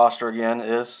and your roster again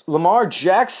is? Lamar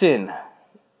Jackson,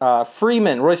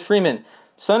 Royce Freeman,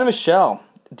 Sonny Michel,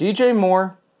 DJ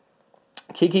Moore,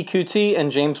 Kiki Kuti,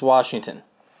 and James Washington.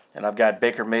 And I've got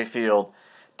Baker Mayfield,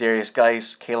 Darius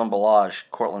Geis, Kalen Ballage,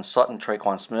 Cortland Sutton,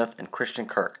 Troyquan Smith, and Christian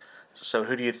Kirk. So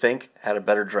who do you think had a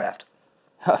better draft?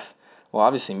 Well,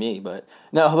 obviously me, but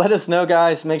no, let us know,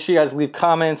 guys. Make sure you guys leave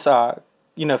comments,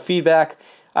 feedback.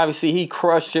 Obviously, he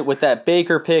crushed it with that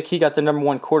Baker pick. He got the number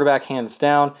 1 quarterback hands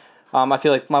down. I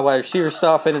feel like my wide receiver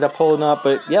stuff ended up holding up,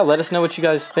 but yeah, let us know what you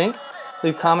guys think.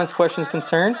 Leave comments, questions,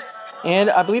 concerns. And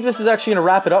I believe this is actually going to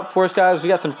wrap it up for us, guys. We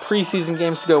got some preseason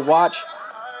games to go watch.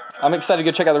 I'm excited to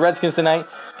go check out the Redskins tonight.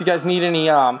 If you guys need any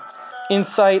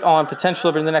insight on potential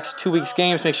over the next 2 weeks'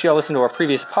 games, make sure y'all listen to our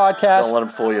previous podcast. Don't let him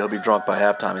fool you. He'll be drunk by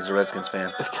halftime. He's a Redskins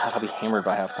fan. God, I'll be hammered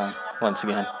by halftime once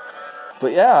again.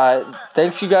 But yeah,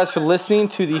 thanks you guys for listening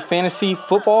to the Fantasy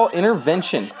Football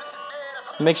Intervention.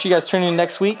 Make sure you guys tune in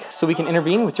next week so we can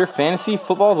intervene with your fantasy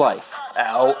football life.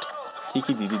 Out.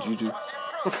 Tiki Didi Juju.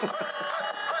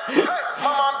 My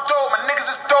mom dope, my niggas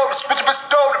is dope, the switch up is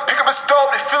dope, the pick up is dope,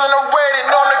 they feeling the way, they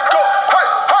know I'm the GOAT. Hey,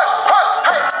 hey, hey,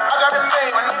 hey, I got it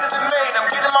made, my niggas is made, I'm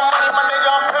getting my money, my nigga,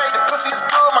 I'm paid, the pussy is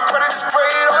good, my credit is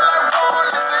great, all I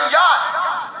want is a yacht.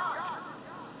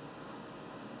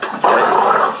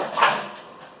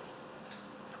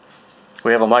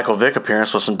 We have a Michael Vick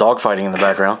appearance with some dogfighting in the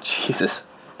background. Jesus.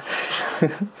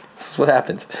 This is what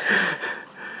happens.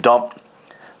 Dump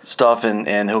stuff,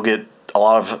 and he'll get a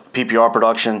lot of PPR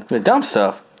production. The dumb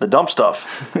stuff. The dump stuff.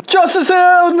 Justice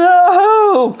Hill,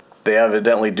 no! They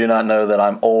evidently do not know that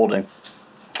I'm old. And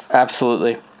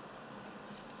Absolutely.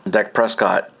 Dak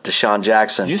Prescott, Deshaun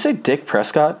Jackson. Did you say Dick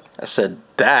Prescott? I said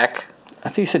Dak. I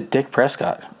think you said Dick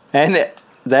Prescott. And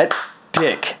that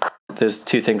Dick. Those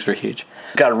two things were huge.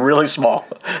 Got really small.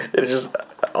 It just,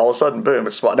 all of a sudden, boom,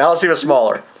 it's small. Now it's even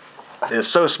smaller. It's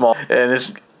so small, and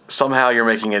it's somehow you're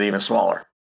making it even smaller.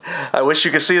 I wish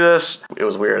you could see this. It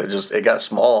was weird. It got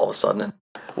small all of a sudden.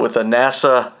 With a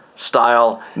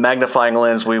NASA-style magnifying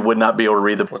lens, we would not be able to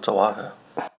read the... What's Oahu?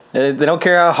 They don't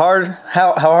care how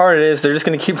hard it is. They're just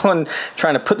going to keep on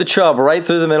trying to put the Chubb right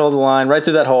through the middle of the line, right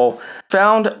through that hole.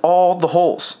 Found all the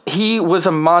holes. He was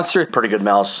a monster. Pretty good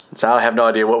mouse. So I have no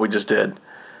idea what we just did.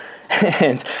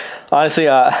 And honestly,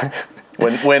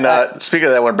 When speaking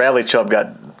of that, when Bradley Chubb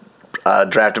got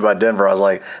drafted by Denver, I was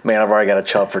like, man, I've already got a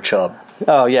Chubb for Chubb.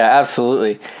 oh yeah,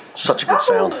 absolutely. Such a good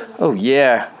sound. Oh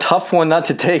yeah, tough one not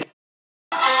to take.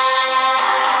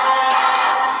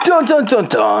 Dun dun dun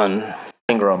dun.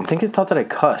 Ingram. I think it thought that I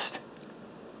cussed.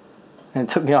 And it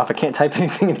took me off. I can't type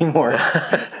anything anymore.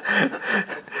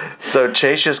 So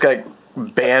Chase just got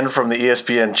banned from the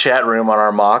ESPN chat room on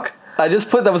our mock. I just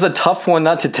put that was a tough one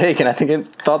not to take, and I think it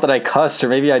thought that I cussed, or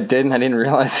maybe I didn't. I didn't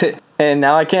realize it. And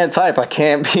now I can't type. I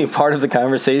can't be part of the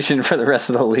conversation for the rest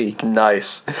of the league.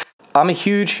 Nice. I'm a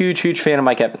huge fan of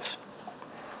Mike Evans.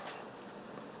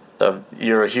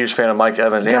 You're a huge fan of Mike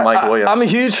Evans and Mike Williams. I'm a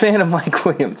huge fan of Mike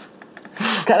Williams.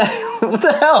 God, what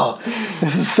the hell?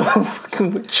 This is so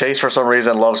fucking weird. Chase, for some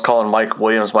reason, loves calling Mike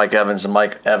Williams Mike Evans and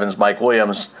Mike Evans Mike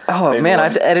Williams. Oh, Maybe man, I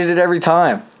one- have to edit it every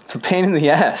time. It's a pain in the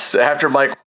ass. After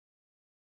Mike